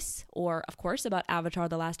about this, or of course about Avatar: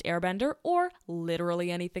 The Last Airbender, or literally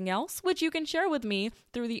anything else, which you can share with me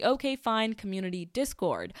through the OK Fine community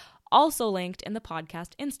Discord, also linked in the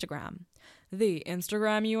podcast Instagram. The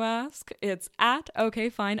Instagram, you ask? It's at OK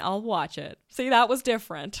Fine, I'll watch it. See, that was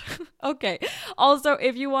different. Okay. Also,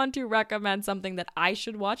 if you want to recommend something that I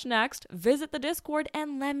should watch next, visit the Discord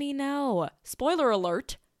and let me know. Spoiler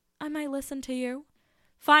alert, I might listen to you.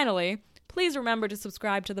 Finally, please remember to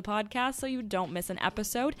subscribe to the podcast so you don't miss an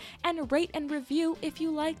episode, and rate and review if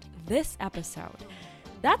you liked this episode.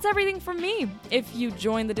 That's everything from me. If you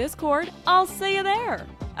join the Discord, I'll see you there.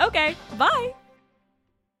 Okay, bye!